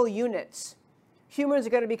 hackable units. Humans are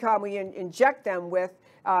going to become, we inject them with,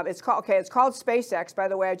 it's called SpaceX, by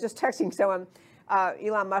the way. I was just texting someone,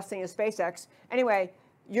 Elon Musk thing is SpaceX. Anyway,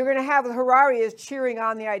 you're going to have, Harari is cheering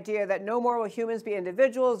on the idea that no more will humans be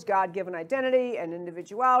individuals, God-given identity and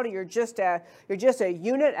individuality. You're just a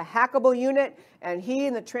unit, a hackable unit, and he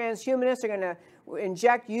and the transhumanists are going to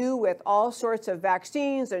inject you with all sorts of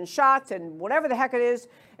vaccines and shots and whatever the heck it is,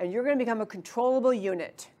 and you're going to become a controllable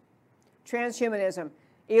unit. Transhumanism.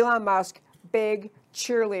 Elon Musk, big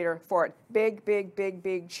cheerleader for it. Big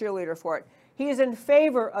cheerleader for it. He is in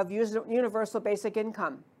favor of universal basic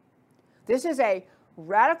income. This is a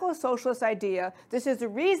radical socialist idea. This is the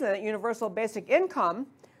reason that universal basic income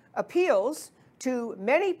appeals to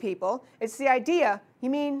many people. It's the idea, you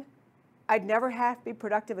mean I'd never have to be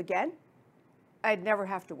productive again? I'd never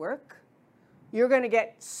have to work? You're going to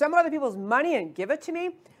get some other people's money and give it to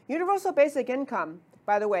me? Universal basic income,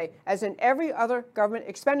 by the way, as in every other government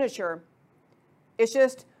expenditure, it's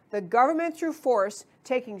just the government through force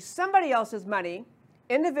taking somebody else's money,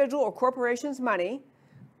 individual or corporation's money,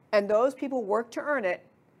 and those people work to earn it,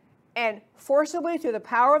 and forcibly through the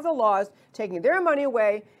power of the laws, taking their money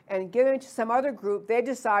away and giving it to some other group they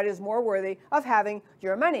decide is more worthy of having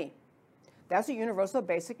your money. That's what universal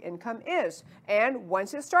basic income is. And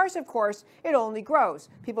once it starts, of course, it only grows.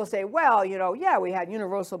 People say, well, yeah, we had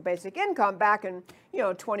universal basic income back in,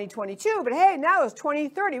 2022, but hey, now it's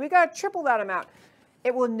 2030. We got to triple that amount.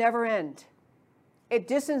 It will never end. It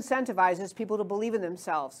disincentivizes people to believe in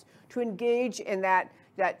themselves, to engage in that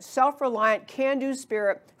self-reliant, can-do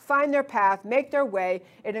spirit, find their path, make their way.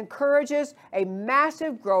 It encourages a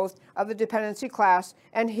massive growth of the dependency class,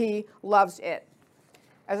 and he loves it.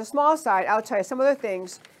 As a small aside, I'll tell you some other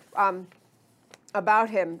things about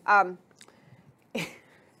him.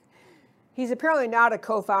 He's apparently not a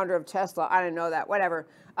co-founder of Tesla. I didn't know that. Whatever.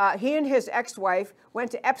 He and his ex-wife went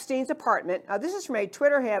to Epstein's apartment. This is from a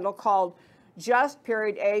Twitter handle called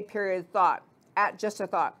just.a.thought, at just a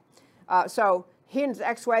thought. So he and his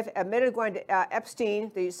ex-wife admitted going to Epstein,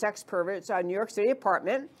 the sex pervert's New York City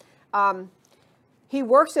apartment. He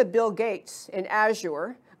works at Bill Gates in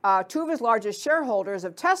Azure. Two of his largest shareholders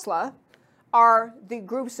of Tesla are the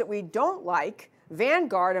groups that we don't like,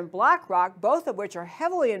 Vanguard and BlackRock, both of which are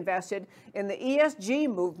heavily invested in the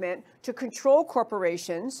ESG movement to control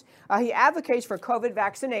corporations. He advocates for COVID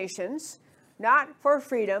vaccinations, not for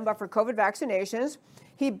freedom, but for COVID vaccinations.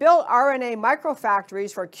 He built RNA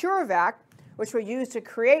microfactories for CureVac, which were used to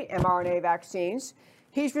create mRNA vaccines.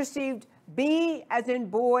 He's received B as in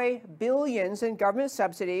boy billions in government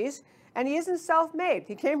subsidies. And he isn't self-made.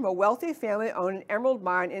 He came from a wealthy family that owned an emerald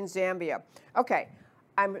mine in Zambia. Okay,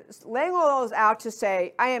 I'm laying all those out to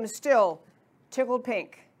say I am still tickled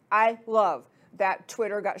pink. I love that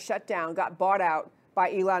Twitter got shut down, got bought out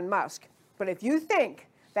by Elon Musk. But if you think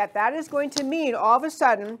that that is going to mean all of a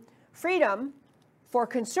sudden freedom for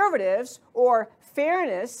conservatives or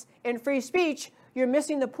fairness in free speech, you're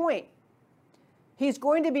missing the point. He's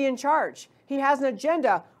going to be in charge. He has an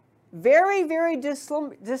agenda very, very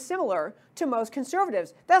dissimilar to most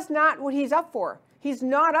conservatives. That's not what he's up for. He's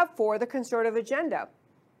not up for the conservative agenda.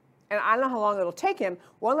 And I don't know how long it'll take him.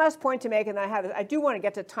 One last point to make, and I do want to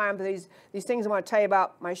get to time for these things I want to tell you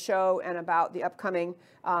about my show and about the upcoming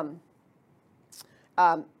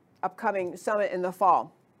summit in the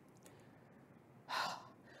fall.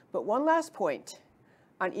 But one last point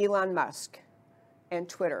on Elon Musk and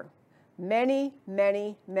Twitter. Many,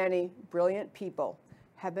 many, many brilliant people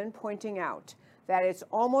have been pointing out that it's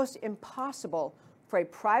almost impossible for a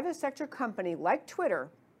private sector company like Twitter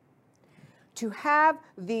to have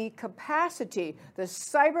the capacity, the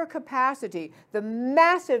cyber capacity, the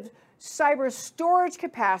massive cyber storage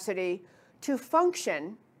capacity to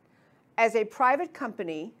function as a private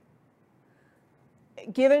company,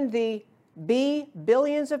 given the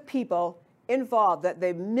billions of people involved, that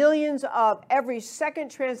the millions of every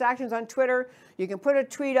second transactions on Twitter. You can put a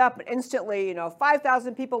tweet up and instantly,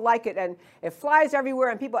 5,000 people like it, and it flies everywhere,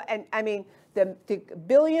 and people, and I mean, the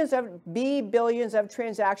billions of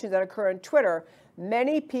transactions that occur on Twitter.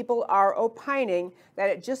 Many people are opining that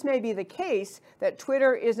it just may be the case that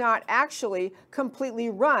Twitter is not actually completely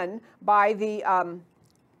run by the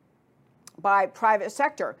by private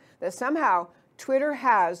sector, that somehow Twitter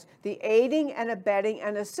has the aiding and abetting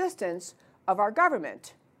and assistance of our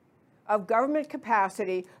government, of government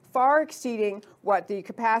capacity far exceeding what the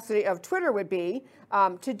capacity of Twitter would be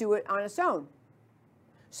to do it on its own.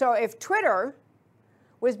 So if Twitter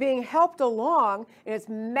was being helped along in its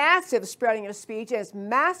massive spreading of speech and its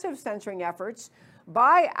massive censoring efforts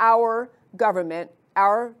by our government,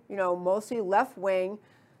 our mostly left-wing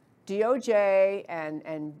DOJ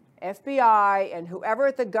and FBI and whoever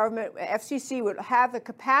at the government, FCC, would have the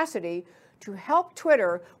capacity to help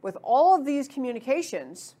Twitter with all of these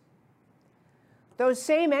communications, those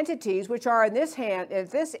same entities which are in this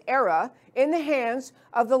era in the hands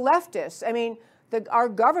of the leftists. I mean, our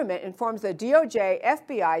government informs the DOJ,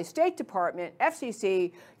 FBI, State Department,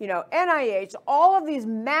 FCC, NIH, all of these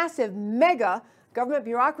massive mega government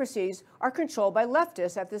bureaucracies are controlled by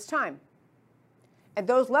leftists at this time. And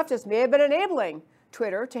those leftists may have been enabling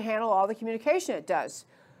Twitter to handle all the communication it does.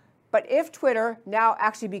 But if Twitter now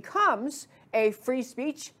actually becomes a free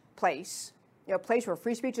speech place, a place where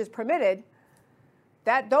free speech is permitted,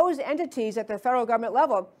 that those entities at the federal government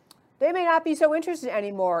level, they may not be so interested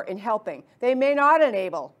anymore in helping. They may not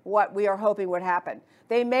enable what we are hoping would happen.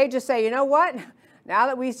 They may just say, you know what? Now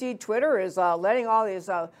that we see Twitter is letting all these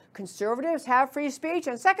conservatives have free speech,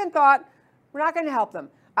 and second thought, we're not going to help them.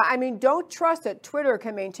 I mean, don't trust that Twitter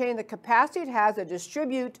can maintain the capacity it has to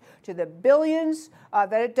distribute to the billions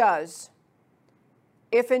that it does,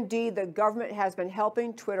 if indeed the government has been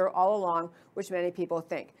helping Twitter all along, which many people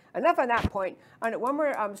think. Enough on that point. On one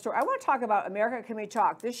more story, I want to talk about America Can We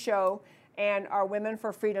Talk, this show, and our Women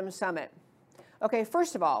for Freedom Summit. Okay,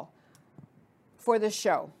 first of all, for this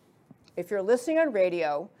show, if you're listening on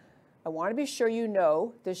radio, I want to be sure you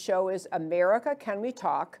know the show is America Can We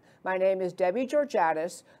Talk. My name is Debbie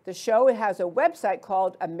Georgiadis. The show has a website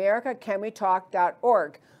called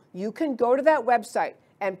americacanwetalk.org. You can go to that website,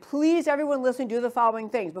 and please, everyone listening, do the following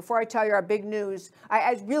things before I tell you our big news.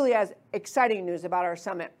 Really has exciting news about our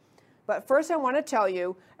summit. But first, I want to tell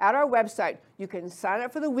you, at our website, you can sign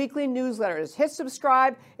up for the weekly newsletters. Hit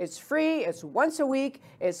subscribe. It's free. It's once a week.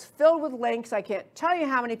 It's filled with links. I can't tell you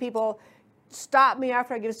how many people stop me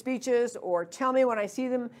after I give speeches or tell me when I see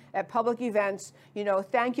them at public events,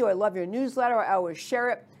 thank you, I love your newsletter, I always share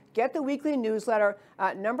it. Get the weekly newsletter.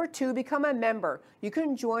 Number 2, become a member. You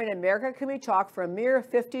can join America Can We Talk for a mere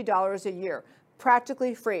 $50 a year,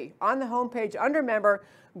 practically free. On the homepage under member,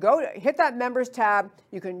 hit that members tab.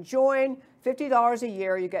 You can join, $50 a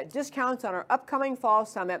year. You get discounts on our upcoming fall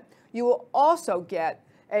summit. You will also get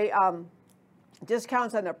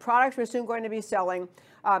discounts on the products we're soon going to be selling.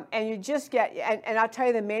 And you just get, and I'll tell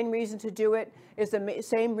you the main reason to do it is the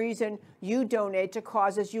same reason you donate to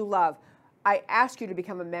causes you love. I ask you to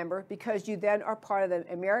become a member because you then are part of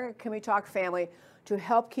the America Can We Talk family to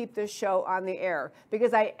help keep this show on the air.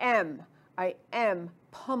 Because I am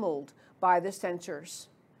pummeled by the censors.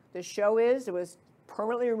 The show it was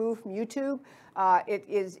permanently removed from YouTube. It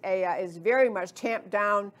is very much tamped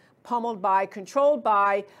down, pummeled by, controlled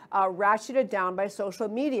by, ratcheted down by social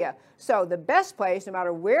media. So the best place, no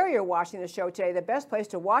matter where you're watching the show today, the best place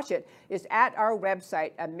to watch it is at our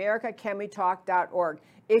website, americacanwetalk.org.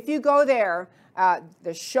 If you go there,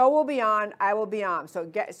 the show will be on, I will be on.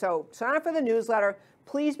 So sign up for the newsletter.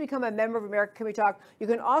 Please become a member of America Can We Talk. You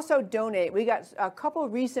can also donate. We got a couple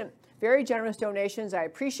of recent Very generous donations. I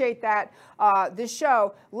appreciate that. This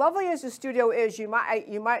show, lovely as the studio is, you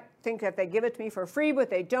might think that they give it to me for free, but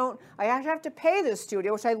they don't. I have to pay this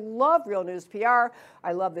studio, which I love Real News PR.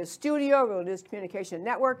 I love this studio, Real News Communication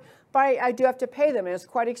Network, but I do have to pay them, and it's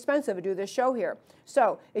quite expensive to do this show here.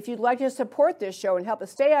 So if you'd like to support this show and help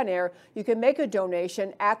us stay on air, you can make a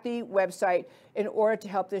donation at the website in order to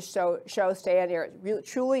help this show stay on air. It really,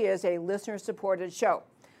 truly is a listener-supported show.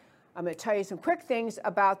 I'm going to tell you some quick things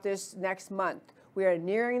about this next month. We are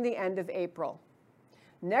nearing the end of April.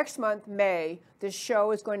 Next month, May, this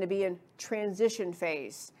show is going to be in transition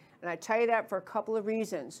phase. And I tell you that for a couple of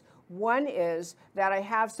reasons. One is that I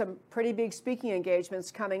have some pretty big speaking engagements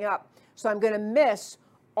coming up. So I'm going to miss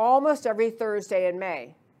almost every Thursday in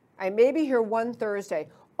May. I may be here one Thursday.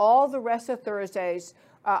 All the rest of Thursdays,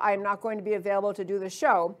 I'm not going to be available to do the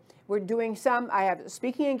show. We're doing some. I have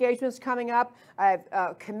speaking engagements coming up. I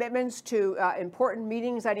have commitments to important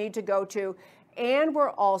meetings I need to go to. And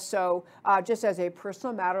we're also, just as a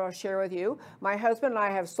personal matter, I'll share with you, my husband and I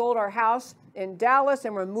have sold our house in Dallas,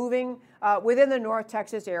 and we're moving within the North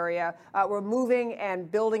Texas area. We're moving and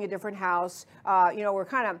building a different house. We're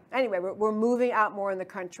kind of, anyway, we're moving out more in the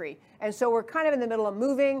country. And so we're kind of in the middle of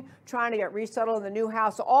moving, trying to get resettled in the new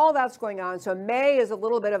house. So all that's going on. So May is a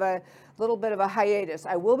little bit of a hiatus.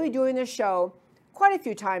 I will be doing this show quite a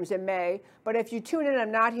few times in May, but if you tune in and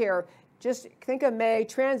I'm not here, just think of May,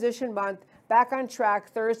 transition month, back on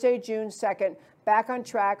track, Thursday, June 2nd, back on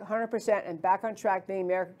track, 100%, and back on track being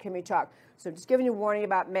America Can We Talk. So just giving you a warning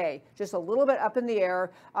about May, just a little bit up in the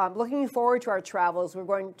air. Looking forward to our travels. We're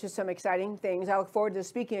going to some exciting things. I look forward to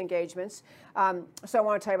speaking engagements. So I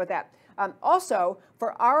want to tell you about that. Also,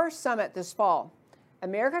 for our summit this fall,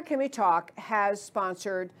 America Can We Talk has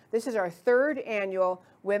sponsored, this is our 3rd annual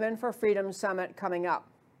Women for Freedom Summit coming up.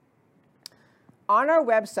 On our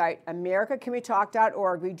website,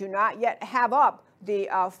 americacanwetalk.org, we do not yet have up the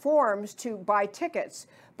forms to buy tickets,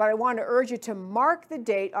 but I want to urge you to mark the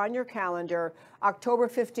date on your calendar, October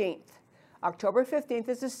 15th. October 15th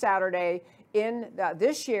is a Saturday in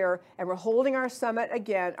this year, and we're holding our summit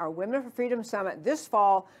again, our Women for Freedom Summit this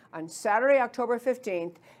fall on Saturday, October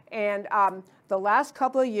 15th. And the last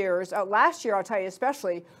couple of years, last year, I'll tell you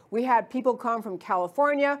especially, we had people come from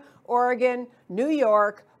California, Oregon, New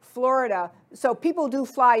York, Florida. So people do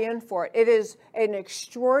fly in for it. It is an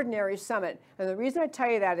extraordinary summit. And the reason I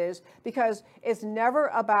tell you that is because it's never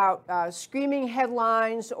about screaming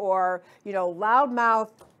headlines or,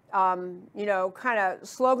 loudmouth, kind of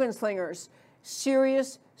slogan slingers.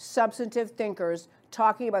 Serious, substantive thinkers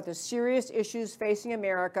talking about the serious issues facing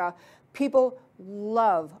America. People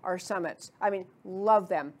love our summits. I mean, love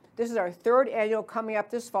them. This is our 3rd annual coming up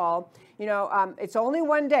this fall. It's only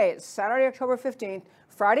one day. It's Saturday, October 15th.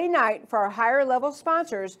 Friday night, for our higher level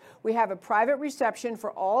sponsors, we have a private reception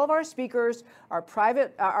for all of our speakers,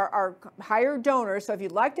 our higher donors. So if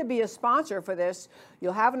you'd like to be a sponsor for this,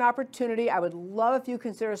 you'll have an opportunity. I would love if you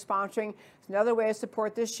consider sponsoring. It's another way to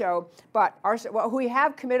support this show. But who we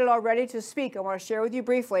have committed already to speak, I want to share with you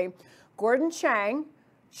briefly. Gordon Chang,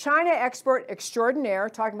 China expert extraordinaire,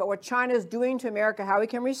 talking about what China is doing to America, how we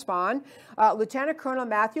can respond. Lieutenant Colonel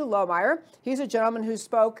Matthew Lohmeyer, he's a gentleman who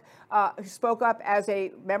spoke up as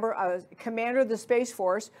a commander of the Space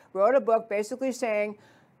Force, wrote a book basically saying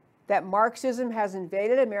that Marxism has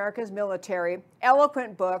invaded America's military.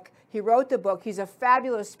 Eloquent book. He wrote the book. He's a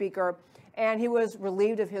fabulous speaker, and he was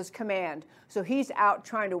relieved of his command. So he's out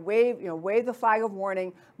trying to wave the flag of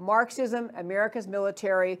warning. Marxism, America's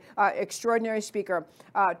military, extraordinary speaker.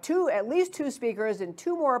 At least two speakers and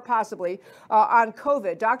 2 more possibly on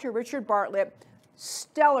COVID. Dr. Richard Bartlett,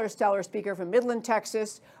 stellar speaker from Midland,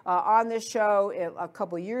 Texas, on this show a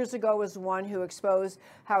couple of years ago, was the one who exposed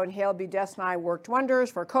how inhaled budesonide worked wonders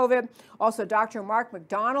for COVID. Also, Dr. Mark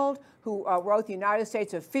McDonald, who wrote The United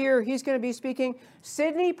States of Fear, he's going to be speaking.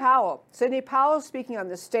 Sidney Powell is speaking on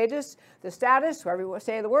the status, however you want to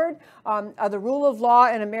say the word, of the rule of law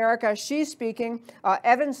in America. She's speaking.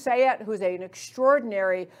 Evan Sayet, who's an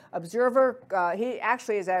extraordinary observer. He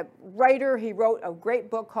actually is a writer. He wrote a great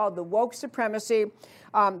book called The Woke Supremacy.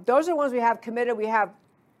 Those are the ones we have committed. We have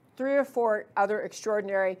 3 or 4 other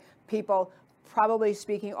extraordinary people probably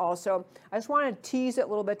speaking also. I just want to tease it a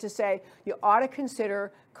little bit to say you ought to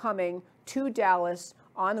consider coming to Dallas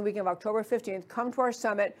on the weekend of October 15th. Come to our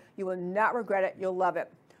summit. You will not regret it. You'll love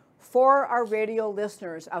it. For our radio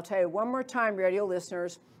listeners, I'll tell you one more time, radio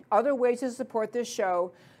listeners, other ways to support this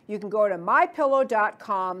show. You can go to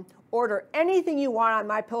mypillow.com, order anything you want on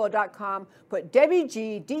mypillow.com, put Debbie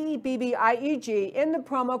G, D-E-B-B-I-E-G in the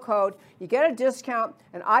promo code. You get a discount,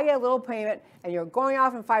 and I get a little payment, and you're going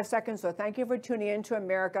off in 5 seconds, so thank you for tuning in to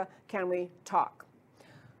America Can We Talk.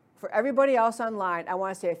 For everybody else online, I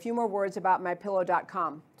want to say a few more words about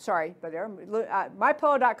mypillow.com. Sorry, but there,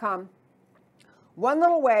 mypillow.com. One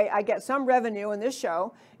little way I get some revenue in this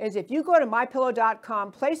show is if you go to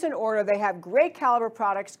mypillow.com, place an order. They have great caliber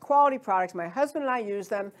products, quality products. My husband and I use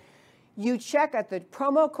them. You check at the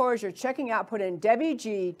promo code you're checking out, put in Debbie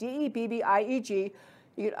G, D-E-B-B-I-E-G.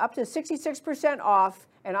 You get up to 66% off,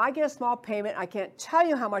 and I get a small payment. I can't tell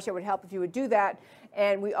you how much it would help if you would do that.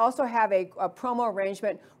 And we also have a promo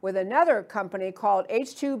arrangement with another company called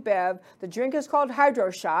H2 Bev. The drink is called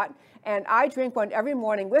Hydro Shot, and I drink one every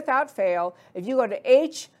morning without fail. If you go to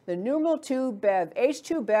H2Bev,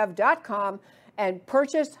 H2Bev.com, and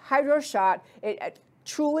purchase Hydro Shot,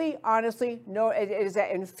 truly, honestly, no, it is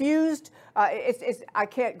infused. I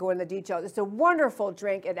can't go into the details. It's a wonderful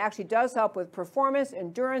drink. It actually does help with performance,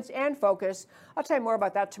 endurance, and focus. I'll tell you more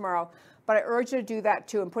about that tomorrow. But I urge you to do that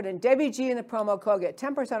too and put in Debbie G in the promo code, get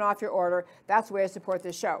 10% off your order. That's the way to support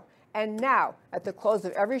this show. And now, at the close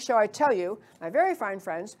of every show, I tell you, my very fine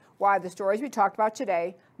friends, why the stories we talked about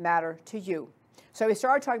today matter to you. So we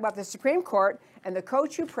started talking about the Supreme Court and the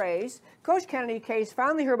coach who prays. Coach Kennedy case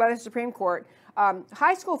finally heard by the Supreme Court.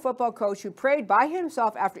 High school football coach who prayed by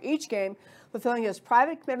himself after each game, fulfilling his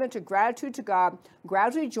private commitment to gratitude to God,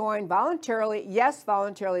 gradually joined voluntarily, yes,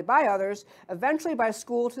 voluntarily by others, eventually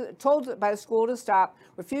told by the school to stop,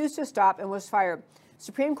 refused to stop, and was fired.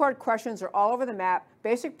 Supreme Court questions are all over the map.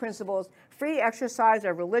 Basic principles, free exercise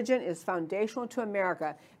of religion is foundational to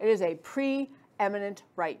America. It is a preeminent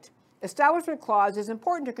right. Establishment Clause is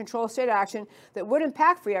important to control state action that would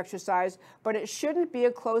impact free exercise, but it shouldn't be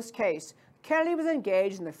a closed case. Kennedy was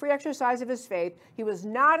engaged in the free exercise of his faith. He was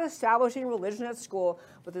not establishing religion at school,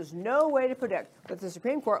 but there's no way to predict what the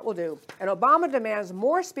Supreme Court will do. And Obama demands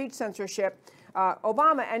more speech censorship.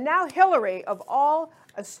 Obama, and now Hillary, of all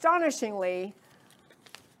astonishingly,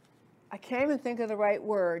 I can't even think of the right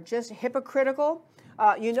word, just hypocritical,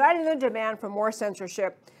 united in the demand for more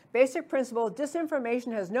censorship. Basic principle,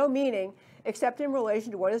 disinformation has no meaning except in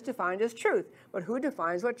relation to what is defined as truth. But who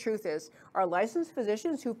defines what truth is? Are licensed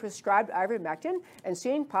physicians who prescribed ivermectin and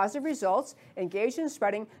seeing positive results engaged in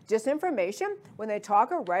spreading disinformation when they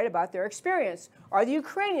talk or write about their experience? Are the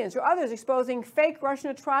Ukrainians or others exposing fake Russian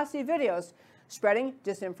atrocity videos spreading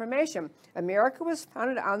disinformation? America was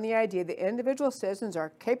founded on the idea that individual citizens are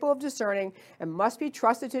capable of discerning and must be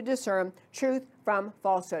trusted to discern truth from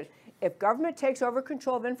falsehood. If government takes over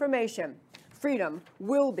control of information, freedom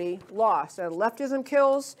will be lost. And leftism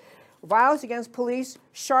kills. Violence against police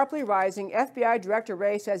sharply rising. FBI Director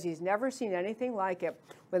Wray says he's never seen anything like it.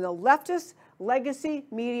 When the leftist legacy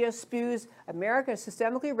media spews America is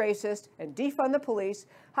systemically racist and defund the police,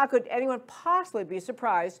 how could anyone possibly be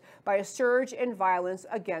surprised by a surge in violence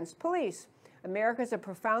against police? America is a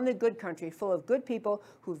profoundly good country full of good people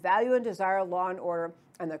who value and desire law and order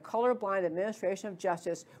and the colorblind administration of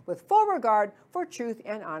justice with full regard for truth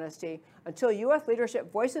and honesty. Until U.S.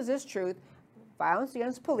 leadership voices this truth, violence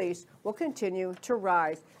against police will continue to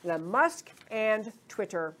rise. And then Musk and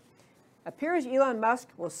Twitter. Appears Elon Musk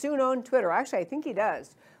will soon own Twitter. Actually, I think he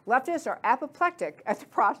does. Leftists are apoplectic at the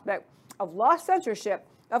prospect of lost censorship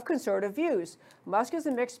of conservative views. Musk is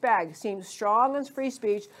a mixed bag, seems strong on free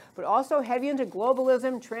speech, but also heavy into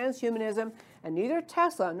globalism, transhumanism, and neither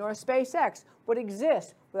Tesla nor SpaceX would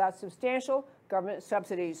exist without substantial government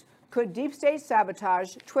subsidies. Could deep state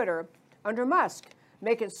sabotage Twitter under Musk,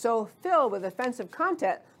 make it so filled with offensive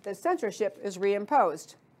content that censorship is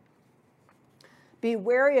reimposed? Be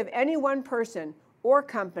wary of any one person or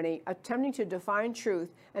company attempting to define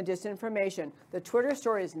truth and disinformation. The Twitter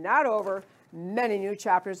story is not over. Many new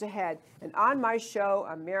chapters ahead. And on my show,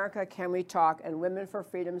 America Can We Talk and Women for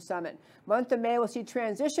Freedom Summit. Month of May will see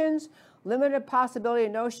transitions, limited possibility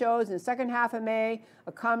of no-shows in the second half of May,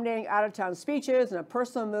 accommodating out-of-town speeches and a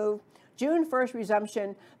personal move. June 1st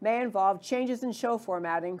resumption may involve changes in show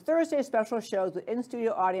formatting. Thursday special shows with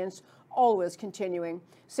in-studio audience always continuing.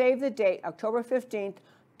 Save the date, October 15th,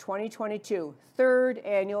 2022, third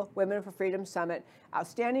annual Women for Freedom Summit.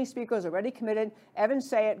 Outstanding speakers already committed: Evan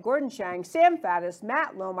Sayet, Gordon Chang, Sam Faddis,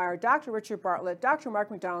 Matt Lohmeyer, Dr. Richard Bartlett, Dr. Mark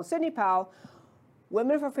McDonald, Sidney Powell.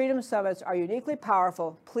 Women for Freedom Summits are uniquely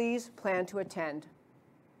powerful. Please plan to attend.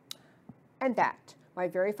 And that, my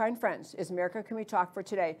very fine friends, is America Can We Talk for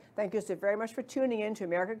today. Thank you so very much for tuning in to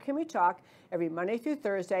America Can We Talk every Monday through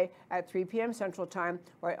Thursday at 3 p.m. Central Time,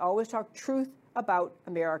 where I always talk truth about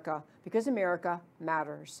America, because America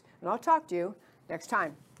matters. And I'll talk to you next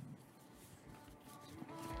time.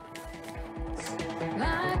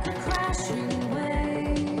 Like a crashing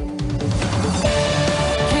wave.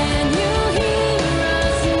 Can you hear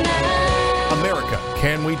us now? America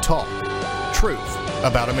Can We Talk? Truth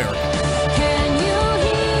about America.